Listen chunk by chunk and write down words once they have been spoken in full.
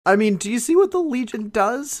I mean, do you see what the Legion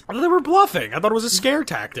does? I thought they were bluffing. I thought it was a scare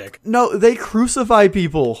tactic. No, they crucify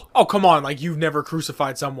people. Oh, come on. Like, you've never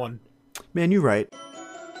crucified someone. Man, you're right.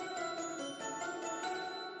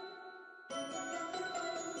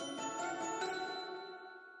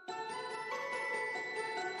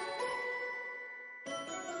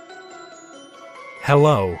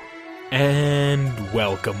 Hello, and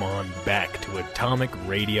welcome on back to Atomic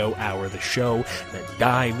Radio Hour, the show that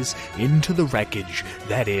dives into the wreckage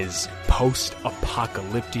that is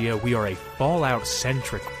Post-Apocalyptia. We are a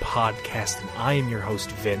Fallout-centric podcast, and I am your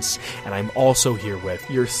host, Vince, and I'm also here with...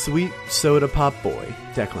 Your sweet soda pop boy,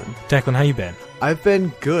 Declan. Declan, how you been? I've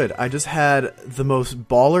been good. I just had the most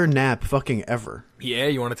baller nap fucking ever. Yeah,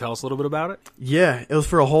 you want to tell us a little bit about it? Yeah, it was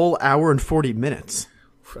for a whole hour and 40 minutes.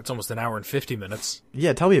 That's almost an hour and 50 minutes.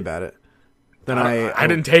 Yeah, tell me about it. Then I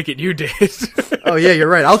didn't take it, you did. Oh yeah, you're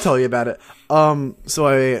right. I'll tell you about it. So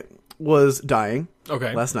I was dying.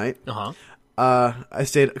 Okay. Last night. Uh-huh. I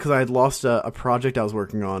stayed because I had lost a project I was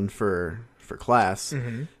working on for class.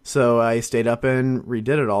 Mm-hmm. So I stayed up and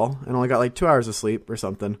redid it all, and only got like 2 hours of sleep or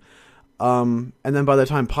something. And then by the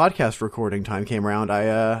time podcast recording time came around,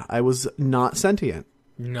 I was not sentient.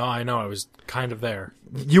 No, I know. I was kind of there.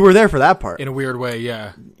 You were there for that part. In a weird way,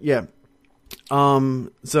 yeah. Yeah.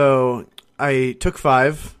 So I took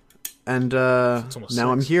 5, and now 6.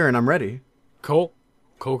 I'm here and I'm ready. Cool.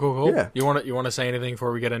 Yeah. You want to say anything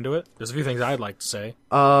before we get into it? There's a few things I'd like to say.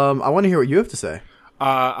 I want to hear what you have to say.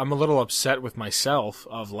 I'm a little upset with myself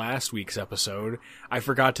of last week's episode. I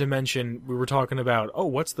forgot to mention we were talking about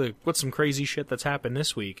what's some crazy shit that's happened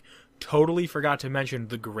this week. Totally forgot to mention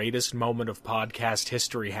the greatest moment of podcast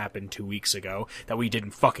history happened 2 weeks ago that we didn't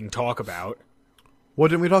fucking talk about. What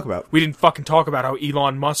didn't we talk about? We didn't fucking talk about how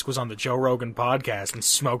Elon Musk was on the Joe Rogan podcast and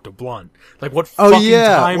smoked a blunt. Like, what fucking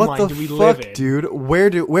timeline do we live in? Dude?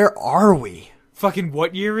 Where are we? Fucking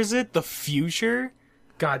what year is it? The future?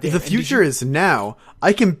 God damn. The future is now.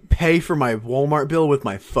 I can pay for my Walmart bill with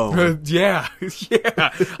my phone. Yeah.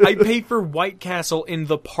 I pay for White Castle in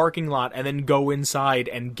the parking lot and then go inside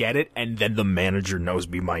and get it, and then the manager knows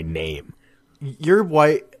me by name. Your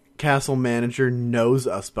White Castle manager knows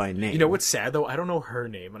us by name. You know what's sad, though? I don't know her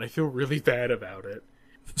name, and I feel really bad about it.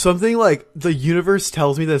 Something like the universe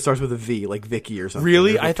tells me that it starts with a V, like Vicky or something.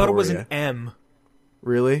 Really? I thought it was an M.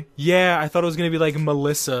 Really? Yeah, I thought it was going to be like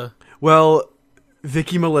Melissa. Well,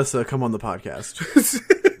 Vicky Melissa, come on the podcast.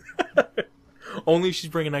 Only if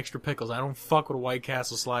she's bringing extra pickles. I don't fuck with a White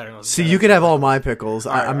Castle slider. See, you can have all my pickles.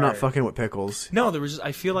 I'm not fucking with pickles. No,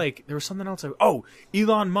 I feel like there was something else.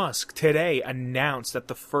 Elon Musk today announced that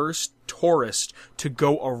the first tourist to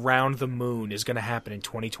go around the moon is going to happen in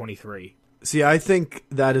 2023. See, I think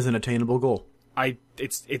that is an attainable goal.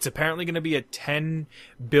 It's apparently going to be a $10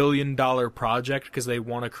 billion project because they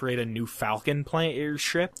want to create a new Falcon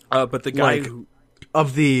ship. But the guy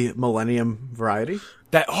of the Millennium variety?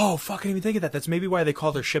 Fuck, I didn't even think of that. That's maybe why they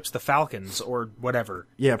call their ships the Falcons or whatever.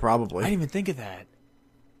 Yeah, probably. I didn't even think of that.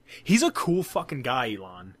 He's a cool fuking guy,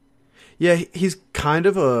 Elon. Yeah, he's kind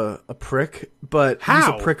of a prick, but he's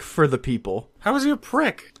a prick for the people. How is he a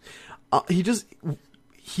prick?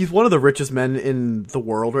 He's one of the richest men in the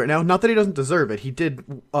world right now. Not that he doesn't deserve it. He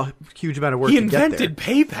did a huge amount of work to get there. He invented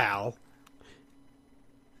PayPal.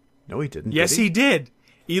 No, he didn't. Yes, he did.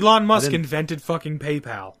 Elon Musk invented fucking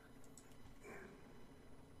PayPal.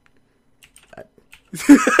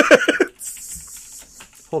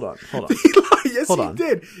 Hold on. Yes, he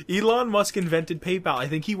did. Elon Musk invented PayPal. I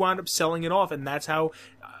think he wound up selling it off, and that's how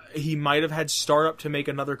he might have had startup to make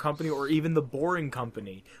another company, or even the Boring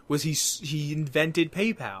Company. He invented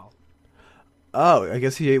PayPal. Oh, I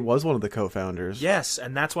guess he was one of the co-founders. Yes,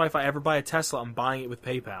 and that's why if I ever buy a Tesla, I'm buying it with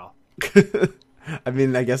PayPal. I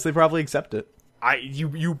mean, I guess they probably accept it.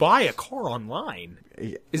 You buy a car online.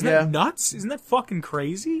 Isn't that nuts? Isn't that fucking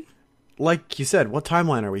crazy? Like you said, what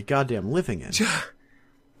timeline are we goddamn living in?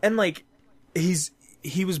 And like,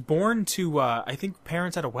 he was born to I think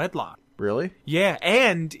parents out of wedlock. Really? Yeah,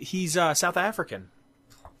 and he's South African.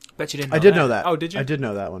 Bet you didn't know I did know that. Oh, did you? I did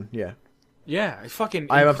know that one, yeah. Yeah,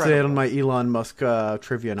 I'm up to date on my Elon Musk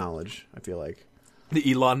trivia knowledge, I feel like.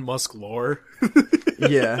 The Elon Musk lore?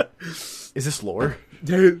 Yeah. Is this lore?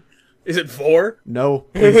 Dude, is it vor? No,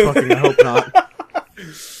 please fucking I hope not.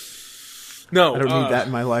 No. I don't need that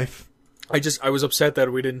in my life. I was upset that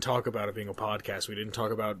we didn't talk about it being a podcast. We didn't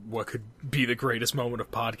talk about what could be the greatest moment of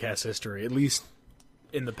podcast history, at least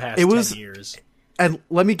in the past 10 years. And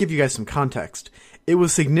let me give you guys some context. It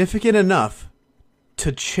was significant enough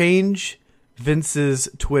to change Vince's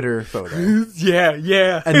Twitter photo.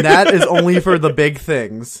 Yeah. And that is only for the big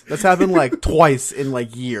things. That's happened like twice in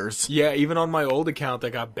like years. Yeah, even on my old account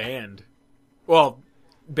that got banned. Well,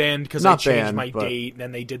 Banned because I Not changed banned, my but- date, and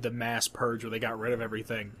then they did the mass purge where they got rid of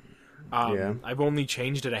everything. Yeah. I've only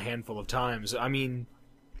changed it a handful of times. I mean,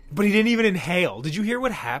 but he didn't even inhale. Did you hear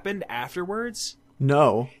what happened afterwards?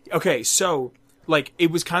 No. Okay, so, like,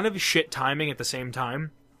 it was kind of shit timing at the same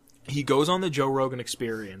time. He goes on the Joe Rogan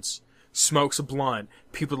Experience, smokes a blunt.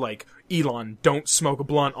 People are like, Elon, don't smoke a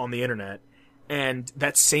blunt on the internet. And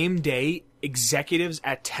that same day, executives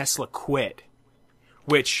at Tesla quit.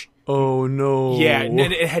 Which, Oh no. yeah, and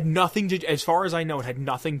it had nothing to, as far as I know, it had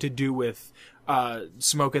nothing to do with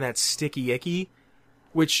smoking that sticky icky,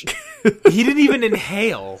 which he didn't even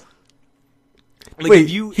inhale. Like, Wait, if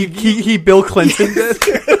you he Bill Clinton did?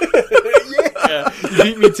 yeah, you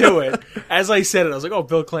beat me to it. As I said it, I was like, oh,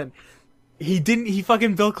 Bill Clinton. He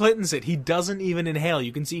fucking Bill Clinton's it. He doesn't even inhale.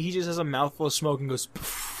 You can see he just has a mouthful of smoke and goes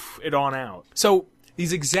poof, it on out. So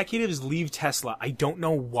these executives leave Tesla. I don't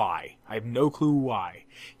know why. I have no clue why.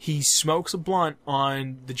 He smokes a blunt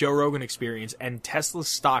on the Joe Rogan Experience, and Tesla's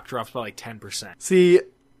stock drops by like 10%. See,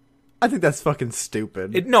 I think that's fucking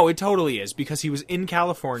stupid. It totally is, because he was in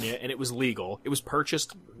California and it was legal. It was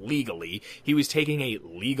purchased legally. He was taking a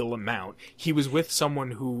legal amount. He was with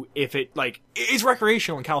someone who, if it, like, it's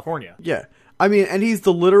recreational in California. Yeah. I mean, and he's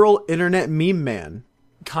the literal internet meme man.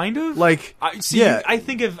 Kind of? Like, yeah. I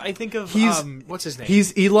think of, He's- what's his name?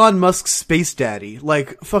 He's Elon Musk's space daddy.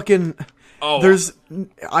 Like, fucking... Oh.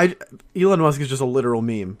 Elon Musk is just a literal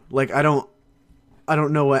meme. Like, I don't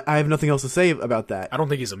know what... I have nothing else to say about that. I don't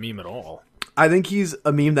think he's a meme at all. I think he's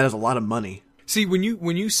a meme that has a lot of money. See, when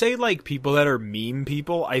you say, like, people that are meme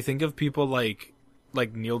people, I think of people like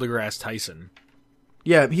Neil deGrasse Tyson.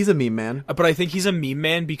 Yeah, he's a meme man. But I think he's a meme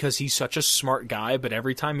man because he's such a smart guy, but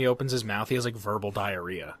every time he opens his mouth, he has, like, verbal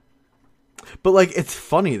diarrhea. But, like, it's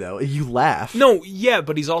funny, though. You laugh. No, yeah,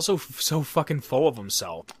 but he's also so fucking full of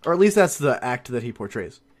himself. Or at least that's the act that he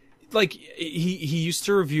portrays. Like, he used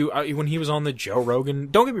to review, when he was on the Joe Rogan,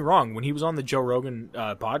 don't get me wrong, when he was on the Joe Rogan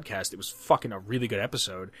podcast, it was fucking a really good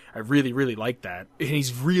episode. I really, really liked that. And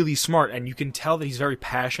he's really smart, and you can tell that he's very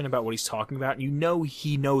passionate about what he's talking about, and you know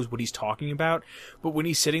he knows what he's talking about. But when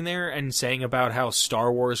he's sitting there and saying about how Star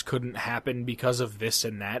Wars couldn't happen because of this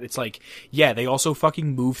and that, it's like, yeah, they also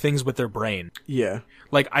fucking move things with their brain. Yeah.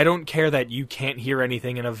 Like, I don't care that you can't hear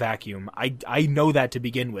anything in a vacuum. I know that to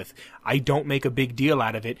begin with. I don't make a big deal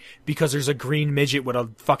out of it because there's a green midget with a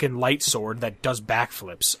fucking light sword that does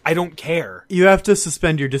backflips. I don't care. You have to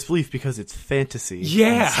suspend your disbelief because it's fantasy.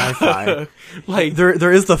 Yeah. And sci-fi. Like,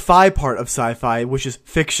 there is the fi part of sci-fi, which is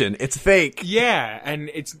fiction. It's fake. yeah,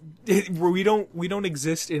 and we don't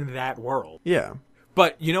exist in that world. Yeah.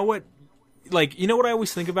 But you know what? Like, you know what I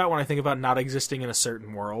always think about when I think about not existing in a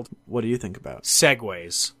certain world? What do you think about?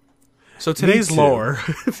 Segways. So today's too. lore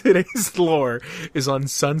is on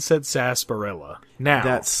Sunset Sarsaparilla. Now,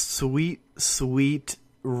 That sweet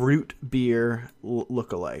root beer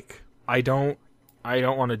look-alike. I don't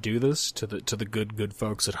want to do this to the good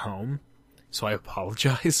folks at home, so I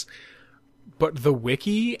apologize. But the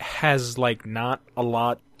wiki has, like, not a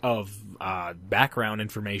lot of background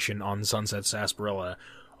information on Sunset Sarsaparilla,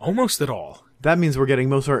 almost at all. That means we're getting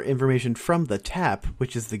most of our information from the tap,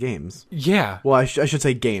 which is the games. Yeah, Well, I should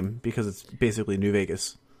say game, because it's basically New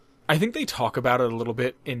Vegas. I think they talk about it a little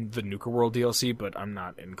bit in the Nuka World DLC, but I'm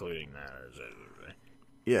not including that.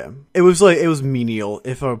 Yeah. It was menial,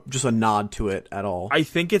 if just a nod to it at all. I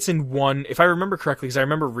think it's in one, if I remember correctly, because I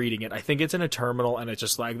remember reading it, I think it's in a terminal, and it's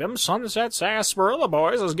just like, them Sunset Sarsaparilla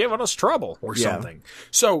boys is giving us trouble, or Yeah. something.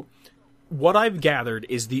 So, what I've gathered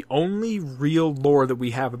is the only real lore that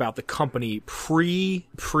we have about the company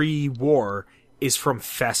pre-war is from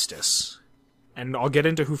Festus. And I'll get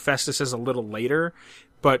into who Festus is a little later,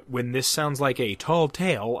 but when this sounds like a tall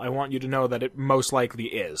tale, I want you to know that it most likely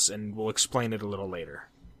is, and we'll explain it a little later.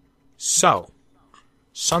 So,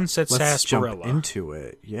 Sunset Let's Sarsaparilla. jump into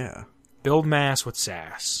it, yeah. Build mass with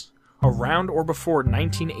sass. Around or before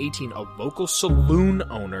 1918, a local saloon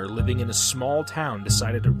owner living in a small town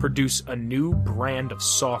decided to produce a new brand of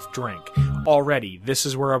soft drink. Already, this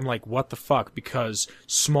is where I'm like, what the fuck? Because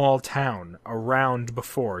small town, around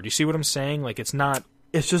before. Do you see what I'm saying? Like, it's not...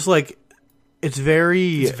 It's just like, it's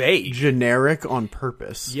very vague. generic on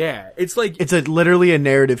purpose. Yeah, it's like... It's literally a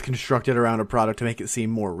narrative constructed around a product to make it seem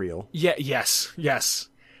more real. Yeah, yes.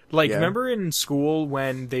 Like, Yeah. remember in school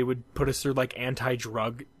when they would put us through, like,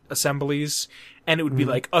 anti-drug assemblies, and it would be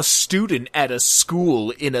like, a student at a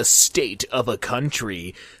school in a state of a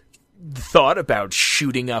country thought about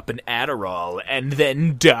shooting up an Adderall and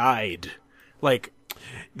then died. Like,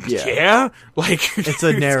 yeah? Like, It's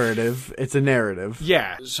a narrative. It's a narrative.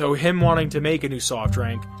 yeah, so him wanting to make a new soft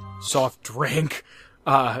drink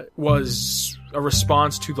was a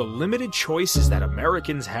response to the limited choices that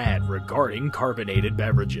Americans had regarding carbonated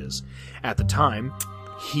beverages. At the time,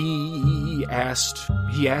 he asked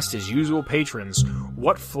his usual patrons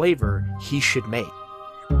what flavor he should make.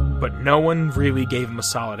 But no one really gave him a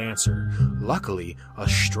solid answer. Luckily, a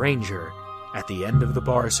stranger at the end of the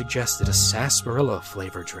bar suggested a sarsaparilla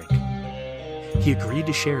flavor drink. He agreed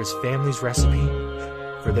to share his family's recipe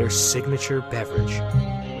for their signature beverage.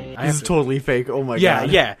 This is totally fake. Oh my yeah,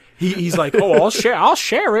 god. Yeah. He's like, oh, I'll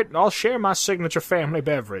share it. I'll share my signature family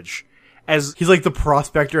beverage. As He's like the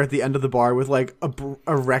prospector at the end of the bar with like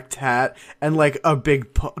a wrecked hat and like a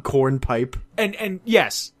big corn pipe. And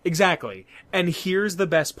yes, exactly. And here's the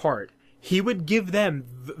best part. He would give them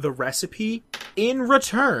the recipe in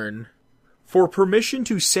return for permission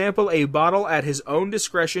to sample a bottle at his own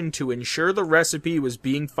discretion to ensure the recipe was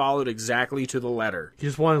being followed exactly to the letter. He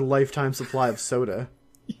just wanted a lifetime supply of soda.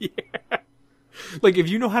 Yeah. Like, if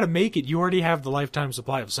you know how to make it, you already have the lifetime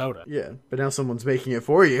supply of soda. Yeah, but now someone's making it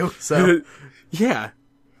for you, so... Yeah.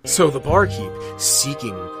 So the barkeep,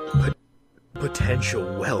 seeking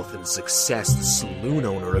potential wealth and success, the saloon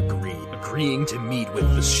owner agreeing to meet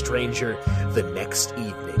with the stranger the next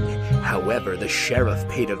evening. However, the sheriff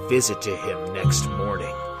paid a visit to him next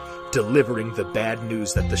morning, delivering the bad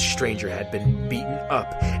news that the stranger had been beaten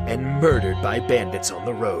up and murdered by bandits on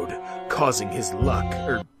the road, cursing his luck,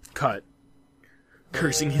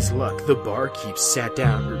 the barkeep sat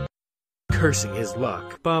down, cursing his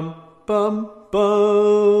luck. Bum, bum,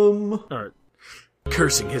 bum.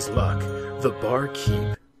 Cursing his luck, the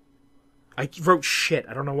barkeep... I wrote shit,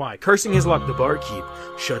 I don't know why. Cursing his luck, the barkeep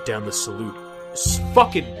shut down the saloon.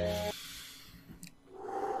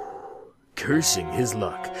 Cursing his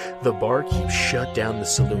luck, the barkeep shut down the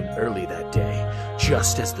saloon early that day,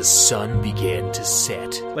 just as the sun began to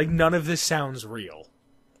set. Like, none of this sounds real.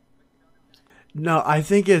 No, I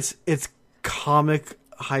think it's comic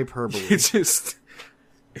hyperbole. It's just...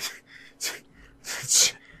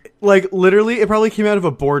 Like, literally, it probably came out of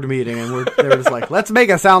a board meeting, and they were just like, let's make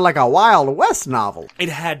it sound like a Wild West novel. It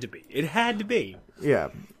had to be. Yeah,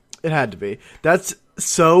 it had to be. That's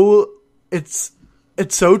so... It's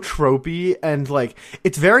so tropey, and, like,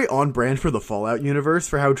 it's very on brand for the Fallout universe,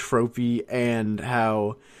 for how tropey and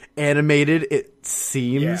how animated it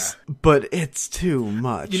seems, but it's too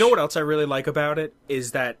much. You know what else I really like about it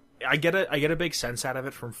is that I get a big sense out of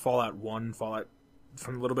it from Fallout 1, from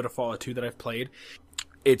a little bit of Fallout 2 that I've played.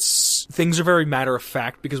 Things are very matter of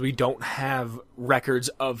fact because we don't have records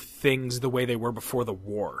of things the way they were before the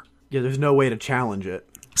war. Yeah, there's no way to challenge it.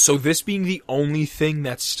 So this being the only thing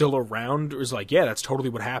that's still around is like, yeah, that's totally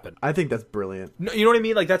what happened. I think that's brilliant. No, you know what I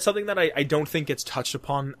mean? Like, that's something that I don't think gets touched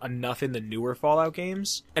upon enough in the newer Fallout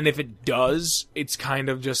games. And if it does, it's kind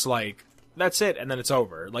of just like, that's it, and then it's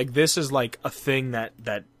over. Like, this is like a thing that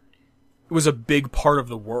was a big part of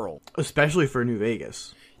the world. Especially for New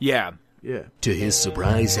Vegas. Yeah. Yeah. To his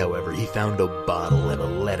surprise, however, he found a bottle and a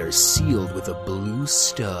letter sealed with a blue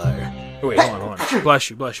star. Oh, wait, hold on. Bless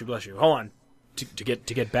you. Hold on. To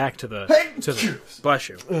get back to the bless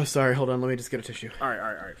you. Oh, sorry, hold on, let me just get a tissue. All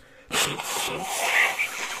right.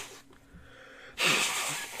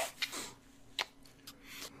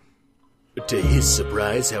 To his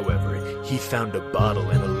surprise, however, he found a bottle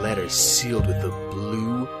and a letter sealed with a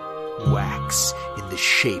blue wax in the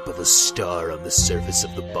shape of a star on the surface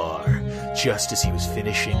of the bar, just as he was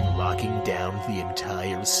finishing locking down the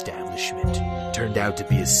entire establishment. Turned out to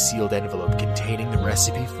be a sealed envelope containing the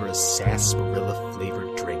recipe for a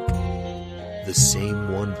sarsaparilla-flavored drink. The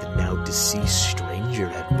same one the now deceased stranger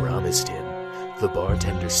had promised him. The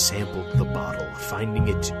bartender sampled the bottle, finding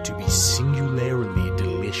it to be singularly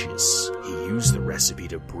delicious. He used the recipe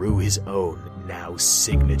to brew his own, now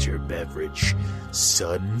signature beverage,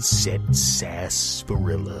 Sunset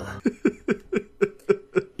Sarsaparilla.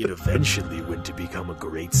 It eventually went to become a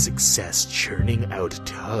great success, churning out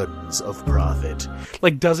tons of profit.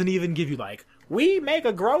 Like, doesn't even give you, like, we make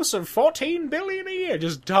a gross of $14 billion a year,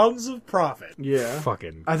 just tons of profit. Yeah.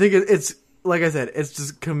 Fucking. I think it's, like I said, it's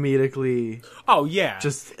just comedically... Oh, yeah.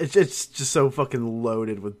 It's just so fucking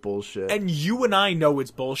loaded with bullshit. And you and I know it's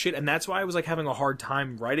bullshit, and that's why I was, like, having a hard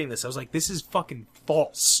time writing this. I was like, this is fucking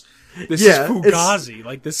false. This is Fugazi.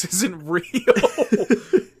 Like, this isn't real.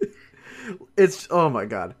 It's, oh my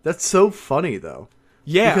god. That's so funny, though.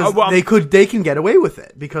 Yeah. Because they can get away with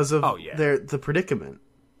it because of the predicament.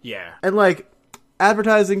 Yeah. And, like...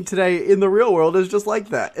 Advertising today in the real world is just like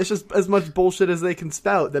that. It's just as much bullshit as they can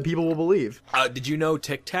spout that people will believe. Did you know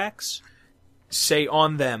Tic Tacs say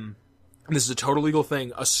on them, and this is a total legal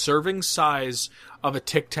thing, a serving size of a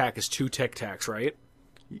Tic Tac is 2 Tic Tacs, right?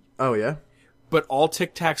 Oh, yeah? But all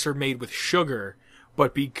Tic Tacs are made with sugar,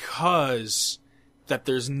 but because that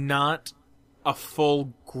there's not a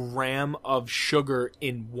full gram of sugar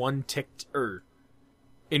in one Tic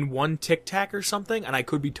Tac or something, and I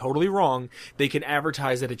could be totally wrong, they can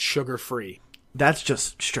advertise that it's sugar-free. That's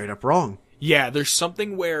just straight up wrong. Yeah, there's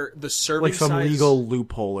something where the serving size... Like some legal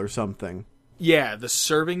loophole or something. Yeah, the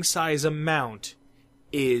serving size amount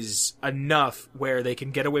is enough where they can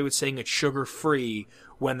get away with saying it's sugar-free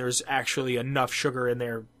when there's actually enough sugar in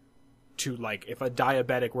there to, like, if a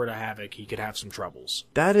diabetic were to have it, he could have some troubles.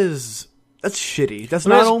 That's shitty. That's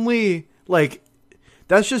not only, like...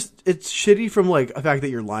 It's shitty from, like, a fact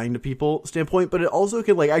that you're lying to people standpoint, but it also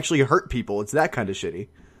can, like, actually hurt people. It's that kind of shitty.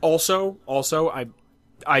 Also,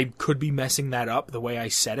 I could be messing that up the way I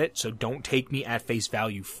said it, so don't take me at face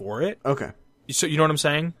value for it. Okay. So you know what I'm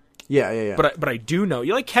saying? Yeah. But I do know.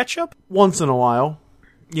 You like ketchup? Once in a while.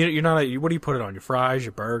 You're not. What do you put it on? Your fries?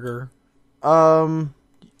 Your burger?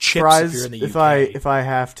 Chips. Fries. If you're in the UK. If I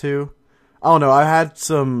have to. I don't know. I had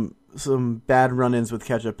some bad run-ins with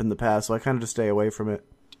ketchup in the past, so I kind of just stay away from it.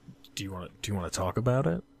 Do you want to talk about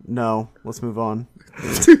it? No. Let's move on.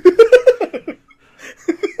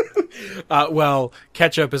 Well,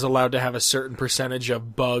 ketchup is allowed to have a certain percentage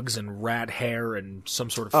of bugs and rat hair and some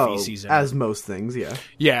sort of feces in it. As most things, yeah.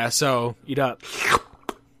 Yeah, so eat up.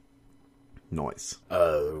 Noise.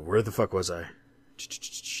 Where the fuck was I?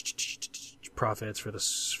 Profits for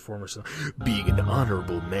this former son. Being an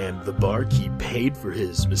honorable man, the barkeep paid for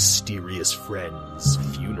his mysterious friend's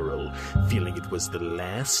funeral, feeling it was the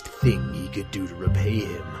last thing he could do to repay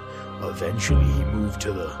him. Eventually, he moved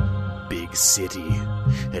to the big city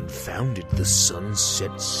and founded the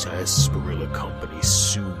Sunset Sarsaparilla Company,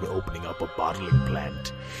 soon opening up a bottling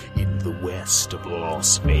plant in the west of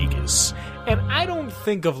Las Vegas. And I don't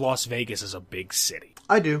think of Las Vegas as a big city.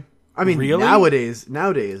 I do. I mean, really? Nowadays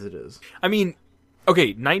it is. I mean,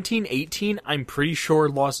 okay, 1918, I'm pretty sure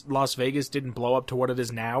Las Vegas didn't blow up to what it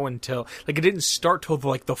is now until, like, it didn't start till,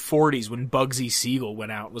 like, the 40s when Bugsy Siegel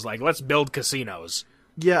went out and was like, let's build casinos.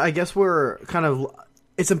 Yeah, I guess we're kind of...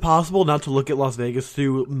 It's impossible not to look at Las Vegas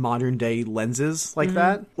through modern-day lenses like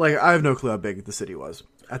that. Like, I have no clue how big the city was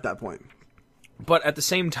at that point. But at the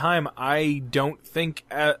same time, I don't think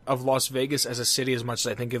of Las Vegas as a city as much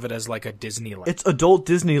as I think of it as, like, a Disneyland. It's adult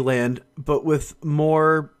Disneyland, but with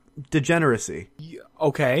more degeneracy.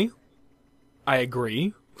 Okay. I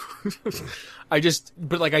agree. But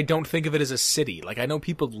I don't think of it as a city. Like, I know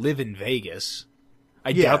people live in Vegas.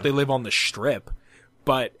 I doubt they live on the Strip.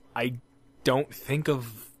 But I don't think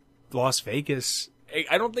of Las Vegas.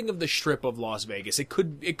 I don't think of the Strip of Las Vegas. It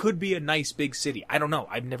could be a nice big city. I don't know.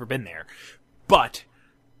 I've never been there. But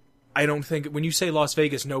I don't think, when you say Las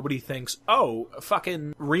Vegas, nobody thinks, oh,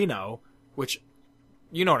 fucking Reno, which,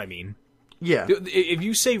 you know what I mean. Yeah. If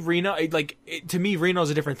you say Reno, to me, Reno's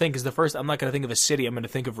a different thing, because I'm not going to think of a city, I'm going to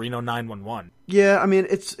think of Reno 911. Yeah, I mean,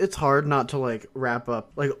 it's hard not to, like, wrap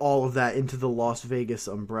up, like, all of that into the Las Vegas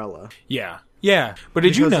umbrella. Yeah. Yeah, but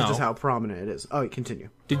did you know... Because of just how prominent it is. Oh, continue.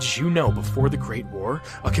 Did you know, before the Great War,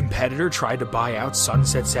 a competitor tried to buy out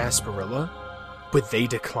Sunset Sarsaparilla, but they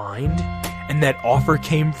declined? And that offer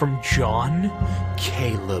came from John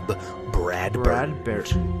Caleb Bradburn,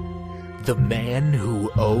 the man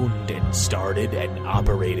who owned and started and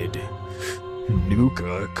operated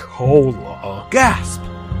Nuka-Cola. Gasp!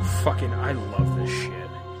 Fucking, I love this shit.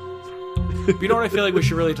 But you know what I feel like we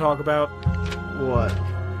should really talk about? What?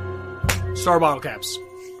 Star bottle caps.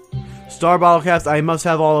 Star bottle caps, I must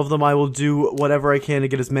have all of them. I will do whatever I can to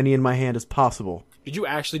get as many in my hand as possible. Did you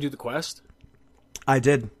actually do the quest? I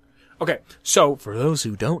did. Okay, so, for those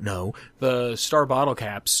who don't know, the Star Bottle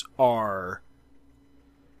Caps are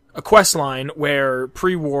a quest line where,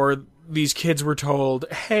 pre-war, these kids were told,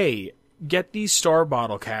 hey, get these Star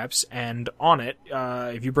Bottle Caps, and on it,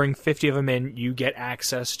 if you bring 50 of them in, you get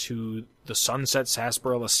access to the Sunset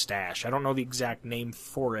Sarsaparilla Stash. I don't know the exact name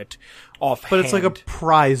for it offhand. But it's like a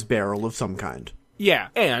prize barrel of some kind. Yeah,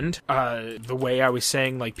 and the way I was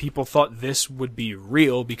saying, like, people thought this would be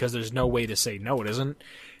real because there's no way to say no, it isn't.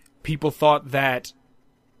 People thought that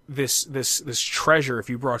this treasure,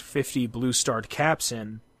 if you brought 50 blue-starred caps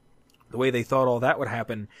in, the way they thought all that would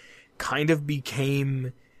happen, kind of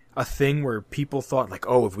became a thing where people thought, like,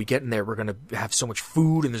 oh, if we get in there, we're going to have so much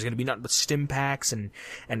food, and there's going to be nothing but stim packs and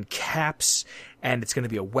caps, and it's going to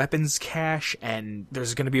be a weapons cache, and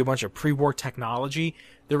there's going to be a bunch of pre-war technology.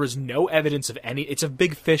 There was no evidence of any... It's a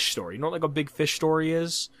Big Fish story. You know what, like, a Big Fish story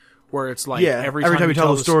is? Where it's like, every time you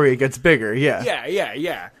tell the story, it gets bigger, yeah.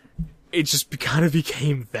 Yeah. It just kind of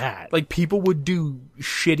became that. Like, people would do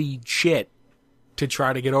shitty shit to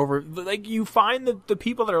try to get over... Like, you find the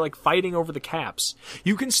people that are, like, fighting over the caps.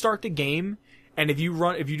 You can start the game And if you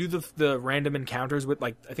do the random encounters with,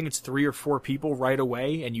 like, I think it's 3 or 4 people right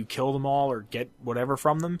away, and you kill them all or get whatever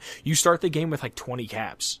from them, you start the game with like 20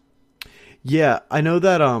 caps. Yeah, I know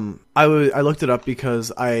that. I looked it up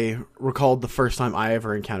because I recalled the first time I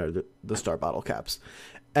ever encountered the Star Bottle Caps,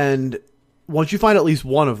 and once you find at least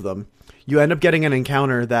one of them, you end up getting an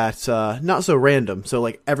encounter that's not so random. So,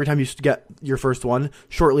 like, every time you get your first one,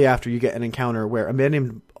 shortly after you get an encounter where a man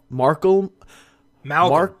named Malcolm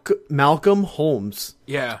Holmes,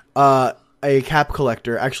 yeah, a cap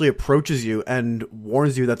collector, actually approaches you and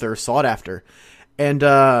warns you that they're sought after, and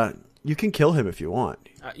you can kill him if you want.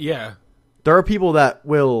 Yeah, there are people that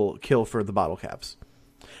will kill for the bottle caps,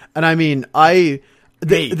 and I mean,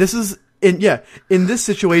 this is. In this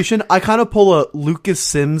situation, I kind of pull a Lucas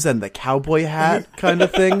Sims and the cowboy hat kind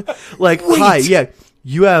of thing. Like, Wait. Hi, yeah,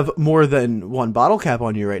 you have more than one bottle cap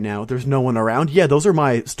on you right now. There's no one around. Yeah, those are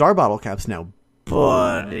my Star Bottle Caps now,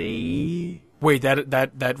 buddy. Wait,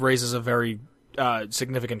 that raises a very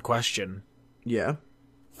significant question. Yeah.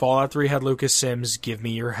 Fallout 3 had Lucas Sims, give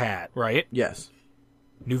me your hat, right? Yes.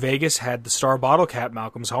 New Vegas had the Star Bottle Cap,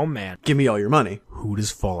 Malcolm's home man. Give me all your money. Who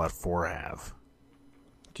does Fallout 4 have?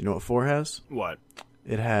 Do you know what 4 has? What?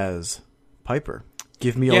 It has Piper.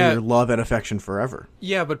 Give me all your love and affection forever.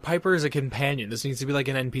 Yeah, but Piper is a companion. This needs to be like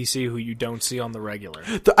an NPC who you don't see on the regular.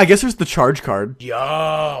 I guess there's the charge card.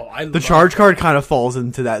 Yo, the charge card kind of falls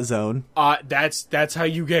into that zone. That's how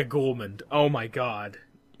you get Gulman. Oh my god.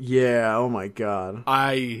 Yeah, oh my god.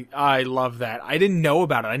 I love that. I didn't know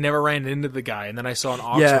about it. I never ran into the guy, and then I saw an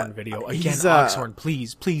Oxhorn video. Again, Oxhorn,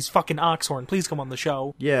 please, fucking Oxhorn, please come on the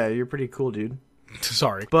show. Yeah, you're pretty cool, dude.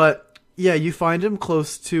 Sorry. But, yeah, you find him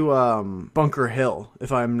close to Bunker Hill,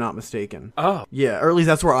 if I'm not mistaken. Oh. Yeah, or at least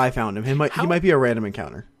that's where I found him. He might be a random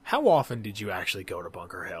encounter. How often did you actually go to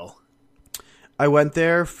Bunker Hill? I went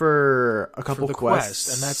there for a couple quests.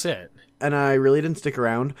 Quest, and that's it. And I really didn't stick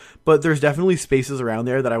around. But there's definitely spaces around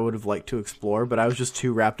there that I would have liked to explore, but I was just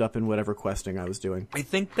too wrapped up in whatever questing I was doing. I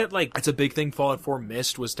think that, like, it's a big thing Fallout 4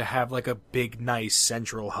 missed was to have, like, a big, nice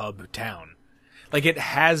central hub town. Like, it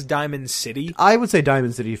has Diamond City. I would say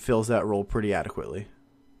Diamond City fills that role pretty adequately.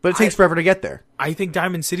 But it takes forever to get there. I think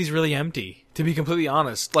Diamond City's really empty, to be completely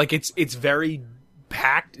honest. Like, it's very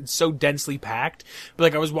packed. It's so densely packed. But,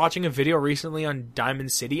 like, I was watching a video recently on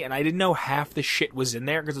Diamond City, and I didn't know half the shit was in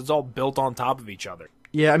there because it's all built on top of each other.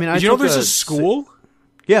 Yeah, I mean, Did you know there's a school?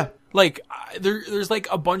 Yeah. Like, there's, like,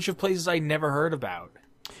 a bunch of places I never heard about.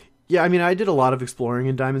 Yeah, I mean, I did a lot of exploring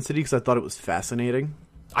in Diamond City because I thought it was fascinating.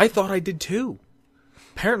 I thought I did, too.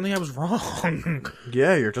 Apparently I was wrong.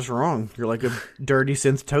 Yeah, you're just wrong. You're like a dirty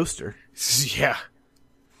synth toaster. Yeah.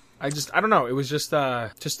 I don't know. It was just I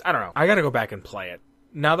don't know. I gotta go back and play it.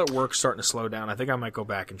 Now that work's starting to slow down, I think I might go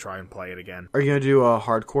back and try and play it again. Are you gonna do a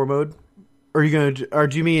hardcore mode? Or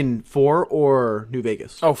do you mean 4 or New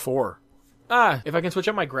Vegas? Oh, 4. If I can switch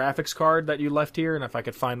out my graphics card that you left here, and if I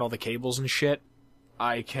could find all the cables and shit,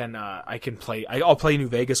 I can play. I'll play New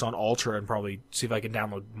Vegas on Ultra and probably see if I can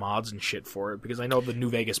download mods and shit for it because I know the New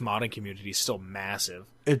Vegas modding community is still massive.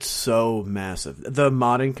 It's so massive. The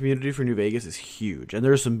modding community for New Vegas is huge, and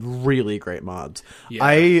there's some really great mods. Yeah.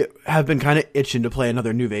 I have been kind of itching to play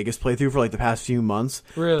another New Vegas playthrough for like the past few months.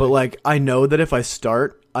 Really? But like I know that if I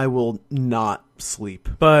start, I will not sleep.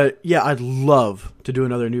 But yeah, I'd love to do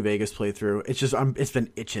another New Vegas playthrough. It's just it's been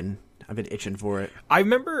itching. I've been itching for it. I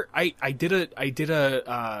remember I did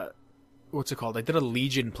a what's it called? I did a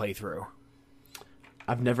Legion playthrough.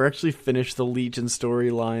 I've never actually finished the Legion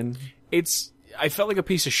storyline. I felt like a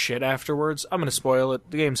piece of shit afterwards. I'm gonna spoil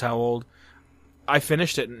it. The game's how old? I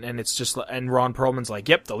finished it and it's just, and Ron Perlman's like,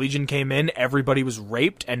 yep, the Legion came in, everybody was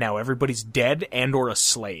raped, and now everybody's dead and or a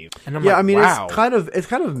slave. And I'm wow. It's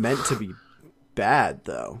kind of meant to be bad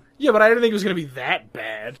though. Yeah, but I didn't think it was going to be that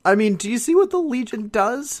bad. I mean, do you see what the Legion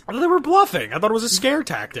does? I thought they were bluffing. I thought it was a scare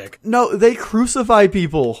tactic. No, they crucify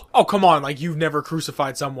people. Oh, come on. Like, you've never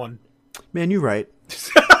crucified someone. Man, you're right.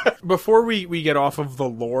 Before we get off of the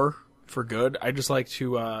lore for good, I'd just like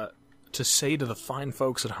to say to the fine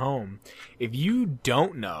folks at home, if you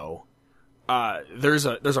don't know, there's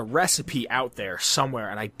a recipe out there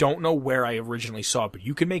somewhere, and I don't know where I originally saw it, but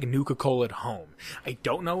you can make Nuka-Cola at home. I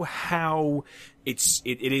don't know how it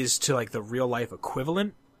is to like the real life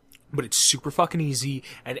equivalent, but it's super fucking easy,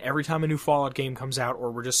 and every time a new Fallout game comes out,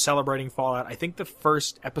 or we're just celebrating Fallout, I think the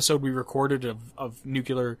first episode we recorded of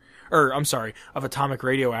Atomic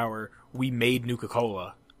Radio Hour, we made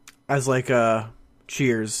Nuka-Cola. As like a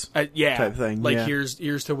cheers type thing. Like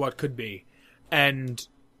here's to what could be. And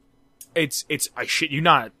it's I shit you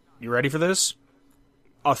not. You ready for this?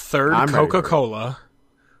 A third Coca-Cola,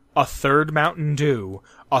 a third Mountain Dew,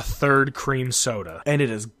 a third cream soda. And it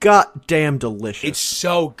is goddamn delicious. It's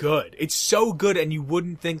so good. It's so good, and you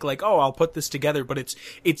wouldn't think like, oh, I'll put this together, but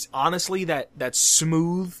it's honestly the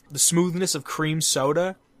smoothness of cream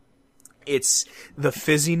soda. It's the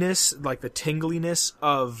fizziness, like the tingliness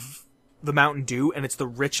of the Mountain Dew, and it's the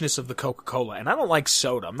richness of the Coca-Cola. And I don't like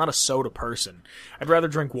soda. I'm not a soda person. I'd rather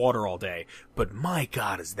drink water all day. But my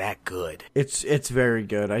God, is that good. It's very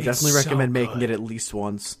good. I definitely recommend making it at least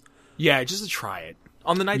once. Yeah, just to try it.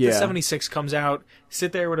 On the night Yeah. the 76 comes out,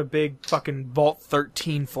 sit there with a big fucking Vault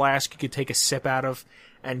 13 flask you could take a sip out of,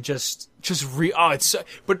 and it's so,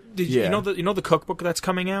 but did you know the cookbook that's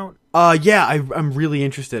coming out? Yeah, I'm really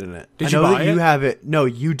interested in it. Did I know you buy that you it? have it. No,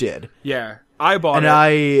 you did. Yeah, I bought And it.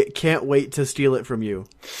 I can't wait to steal it from you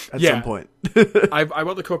at some point. I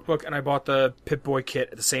bought the cookbook and I bought the Pip-Boy kit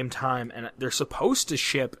at the same time, and they're supposed to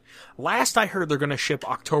ship. Last I heard, they're going to ship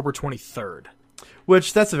October 23rd.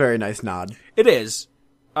 Which, that's a very nice nod. It is.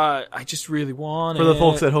 I just really want For the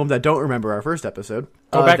folks at home that don't remember our first episode.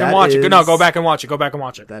 Go back and watch it. No, go back and watch it. Go back and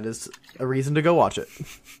watch it. That is a reason to go watch it.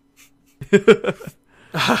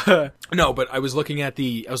 No, but I was looking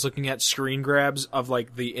at screen grabs of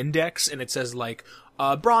like the index, and it says like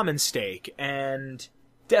Brahmin steak and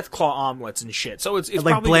Deathclaw omelets and shit. So it's like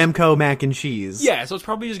probably Blamco mac and cheese. yeah. So it's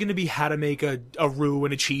probably just going to be how to make a roux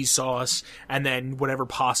and a cheese sauce, and then whatever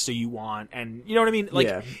pasta you want, and you know what I mean.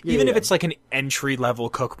 Like even if it's like an entry level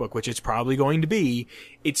cookbook, which it's probably going to be,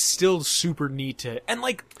 it's still super neat to and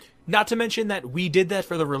like. Not to mention that we did that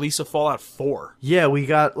for the release of Fallout 4. Yeah, we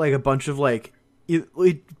got like a bunch of like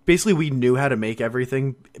basically we knew how to make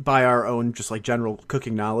everything by our own just like general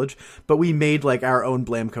cooking knowledge, but we made like our own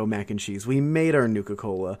Blamco mac and cheese. We made our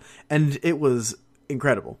Nuka-Cola, and it was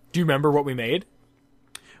incredible. Do you remember what we made?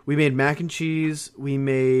 We made mac and cheese, we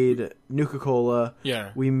made Nuka-Cola.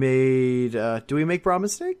 Yeah. We made do we make Brahmin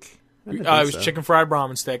steak? It was chicken fried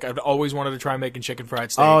Brahmin steak. I've always wanted to try making chicken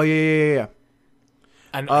fried steak. Oh yeah.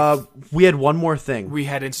 And we had one more thing. we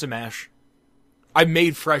had Instamash. I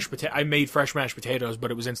made fresh mashed potatoes,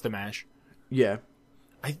 but it was Instamash. Yeah.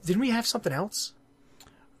 Didn't we have something else?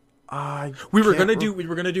 We We were gonna do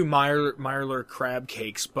Meyerler crab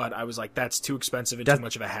cakes, but I was like, that's too expensive and too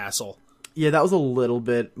much of a hassle. Yeah, that was a little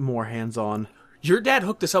bit more hands-on. Your dad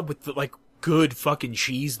hooked us up with like good fucking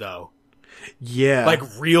cheese though, Yeah. like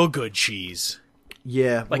real good cheese,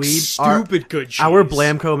 yeah, like stupid good cheese. Our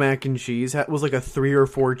Blamco mac and cheese was like a 3 or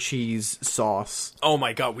 4 cheese sauce. Oh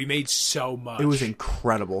my God, we made so much. It was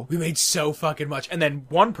incredible. We made so fucking much. And then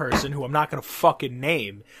one person, who I'm not going to fucking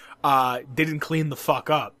name, didn't clean the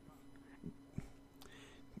fuck up.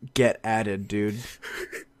 Get added, dude.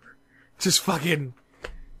 Just fucking...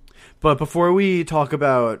 But before we talk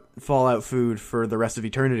about Fallout food for the rest of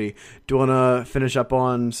eternity, do you want to finish up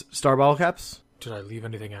on Star Bottle Caps? Did I leave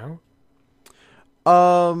anything out?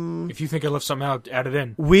 Um, If you think I left something out, add it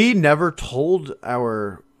in. we never told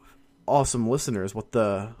our awesome listeners what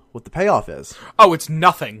the payoff is. Oh, it's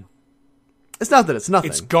nothing. It's not that it's nothing.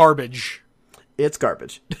 It's garbage. It's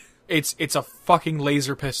garbage. It's a fucking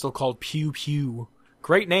laser pistol called Pew Pew.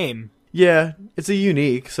 Great name. Yeah, it's a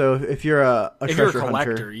unique. So if you're a If you're a treasure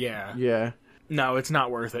collector, hunter, yeah. yeah. No, it's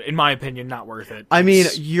not worth it. In my opinion, not worth it. I mean,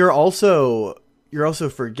 you're also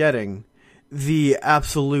forgetting the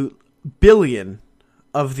absolute billion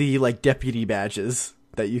of the like deputy badges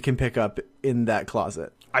that you can pick up in that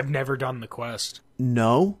closet. I've never done the quest.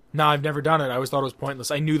 No? No, I've never done it. I always thought it was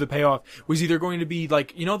pointless. I knew the payoff was either going to be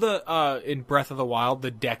like, you know the in Breath of the Wild,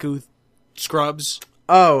 the Deku scrubs?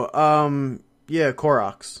 Oh, yeah,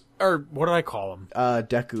 Koroks. Or what did I call them?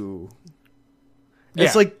 Deku. Yeah.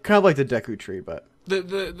 It's like kind of like the Deku tree, but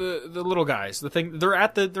The little guys. The thing they're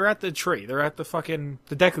at the tree. They're at the fucking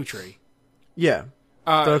the Deku tree. yeah.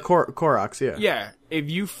 The Koroks, yeah. Yeah. If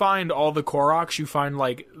you find all the Koroks, you find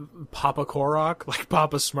like Papa Korok, like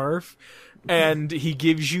Papa Smurf, and he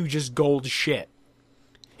gives you just gold shit.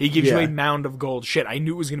 He gives you a mound of gold shit. I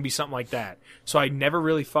knew it was going to be something like that. So I never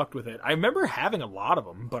really fucked with it. I remember having a lot of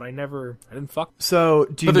them, but I didn't fuck. So,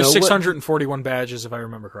 do you But there's know 641 badges, if I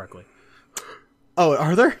remember correctly. Oh,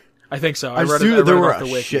 are there? I think so. I read knew it, that there read it were off the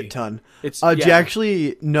a wiki. shit ton. It's, Do you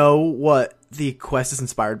actually know what the quest is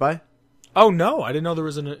inspired by? Oh, no. I didn't know there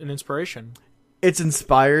was an inspiration. It's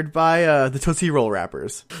inspired by the Tootsie Roll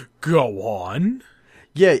wrappers. Go on.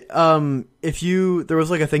 Yeah, there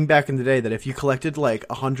was like a thing back in the day that if you collected like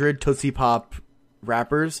 100 Tootsie Pop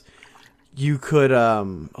wrappers, you could,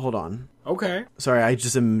 hold on. Okay. Sorry, I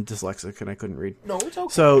just am dyslexic and I couldn't read. No, it's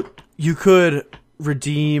okay. So, you could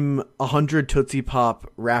redeem 100 Tootsie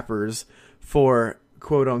Pop wrappers for,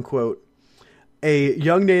 quote unquote, a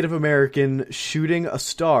young Native American shooting a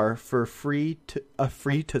star for a free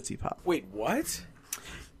Tootsie Pop. Wait, what?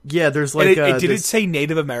 Yeah, there's like did it say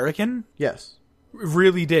Native American? Yes. It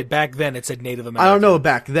really did. Back then it said Native American. I don't know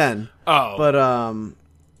back then. Oh. But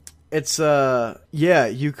it's yeah,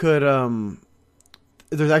 you could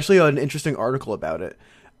there's actually an interesting article about it.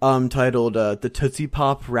 Titled The Tootsie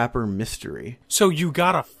Pop Wrapper Mystery. So you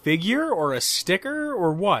got a figure or a sticker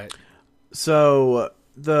or what? So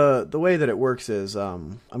the way that it works is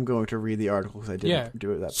I'm going to read the article because I didn't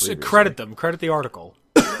do it that previously. Credit them. Credit the article.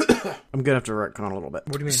 I'm gonna have to retcon a little bit.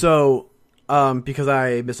 What do you mean? So because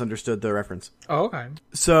I misunderstood the reference. Oh, okay.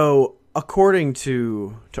 So according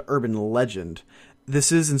to urban legend,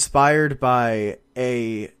 this is inspired by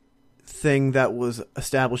a thing that was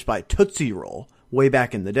established by Tootsie Roll way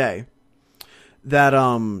back in the day, that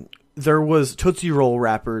there was Tootsie Roll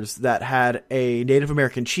wrappers that had a Native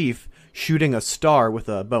American chief shooting a star with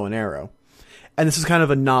a bow and arrow, and this is kind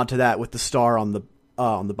of a nod to that with the star on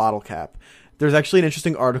the bottle cap. There's actually an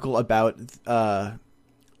interesting article about the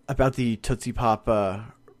Tootsie Pop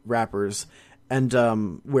wrappers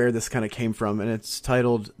and where this kind of came from, and it's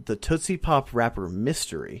titled "The Tootsie Pop Wrapper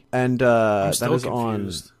Mystery," and that is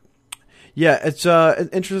confused. On. Yeah, it's an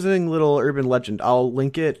interesting little urban legend. I'll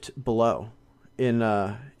link it below in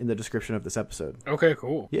the description of this episode. Okay,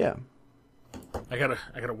 cool. Yeah. I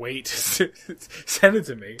gotta wait. Send it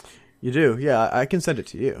to me. You do? Yeah, I can send it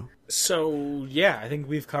to you. So, yeah, I think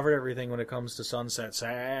we've covered everything when it comes to Sunset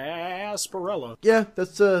Sarsaparilla. Yeah,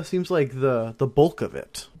 that seems like the bulk of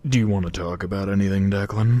it. Do you want to talk about anything,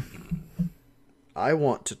 Declan? I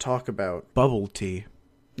want to talk about bubble tea.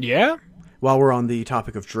 Yeah? While we're on the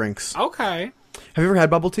topic of drinks. Okay. Have you ever had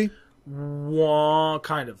bubble tea?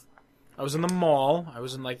 Kind of. I was in the mall. I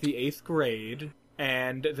was in, like, the 8th grade.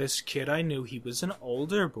 And this kid I knew, he was an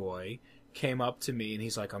older boy, came up to me and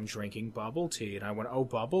he's like, I'm drinking bubble tea. And I went, oh,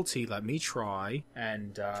 bubble tea, let me try.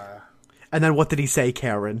 And then what did he say,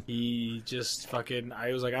 Karen? He just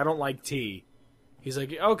I was like, I don't like tea. He's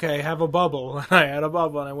like, okay, have a bubble. And I had a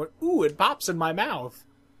bubble and I went, ooh, it pops in my mouth.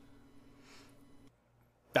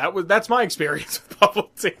 That's my experience with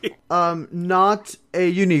bubble tea. Not a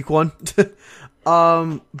unique one.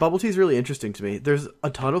 Bubble tea is really interesting to me. There's a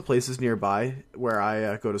ton of places nearby where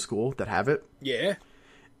I go to school that have it. Yeah.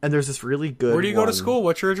 And there's this really good Where do you go to school?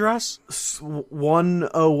 What's your address?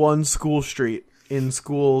 101 School Street in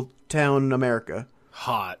School Town, America.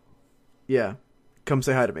 Hot. Yeah. Come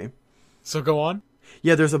say hi to me. So go on.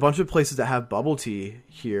 Yeah, there's a bunch of places that have bubble tea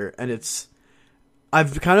here, and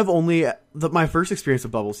I've kind of only... my first experience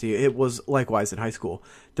with bubble tea, it was likewise in high school.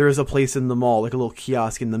 There was a place in the mall, like a little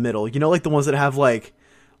kiosk in the middle. You know, like the ones that have, like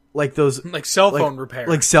those... Like cell phone repair.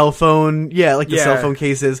 Like cell phone... Yeah, like the cell phone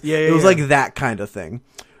cases. Yeah, it was like that kind of thing.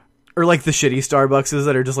 Or like the shitty Starbuckses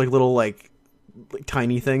that are just like little, like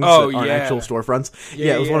tiny things that aren't actual storefronts.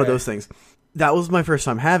 Yeah, it was one of those things. That was my first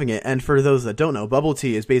time having it, and for those that don't know, bubble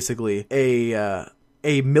tea is basically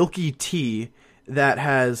a milky tea that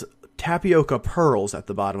has tapioca pearls at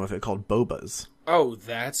the bottom of it called bobas. Oh,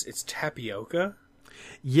 it's tapioca?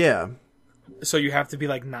 Yeah. So you have to be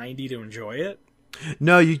like 90 to enjoy it?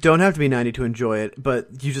 No, you don't have to be 90 to enjoy it,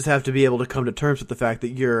 but you just have to be able to come to terms with the fact that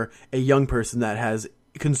you're a young person that has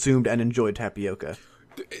consumed and enjoyed tapioca.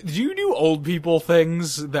 Do you do old people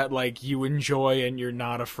things that like you enjoy and you're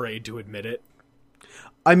not afraid to admit it?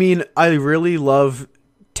 I mean, I really love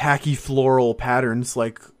tacky floral patterns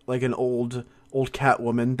like an old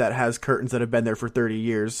Catwoman that has curtains that have been there for 30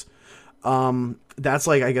 years. That's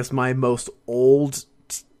like, I guess, my most old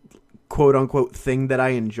quote unquote thing that I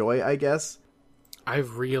enjoy, I guess. I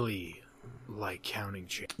really like counting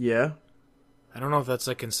chickens. Yeah? I don't know if that's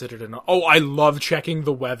like considered an... Oh, I love checking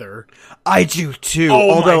the weather. I do too.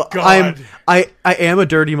 Oh, although my God. I am a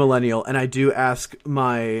dirty millennial, and I do ask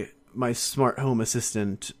my smart home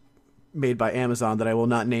assistant made by Amazon that I will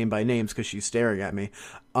not name by names because she's staring at me.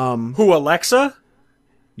 Who, Alexa?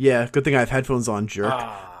 Yeah, good thing I have headphones on, jerk.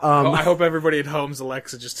 I hope everybody at home's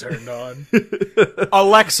Alexa just turned on.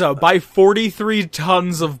 Alexa, buy 43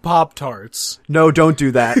 tons of Pop-Tarts. No, don't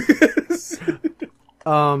do that.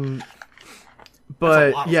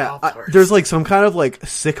 But yeah, there's like some kind of like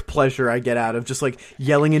sick pleasure I get out of just like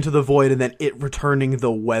yelling into the void and then it returning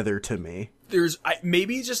the weather to me.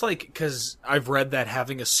 Maybe just like because I've read that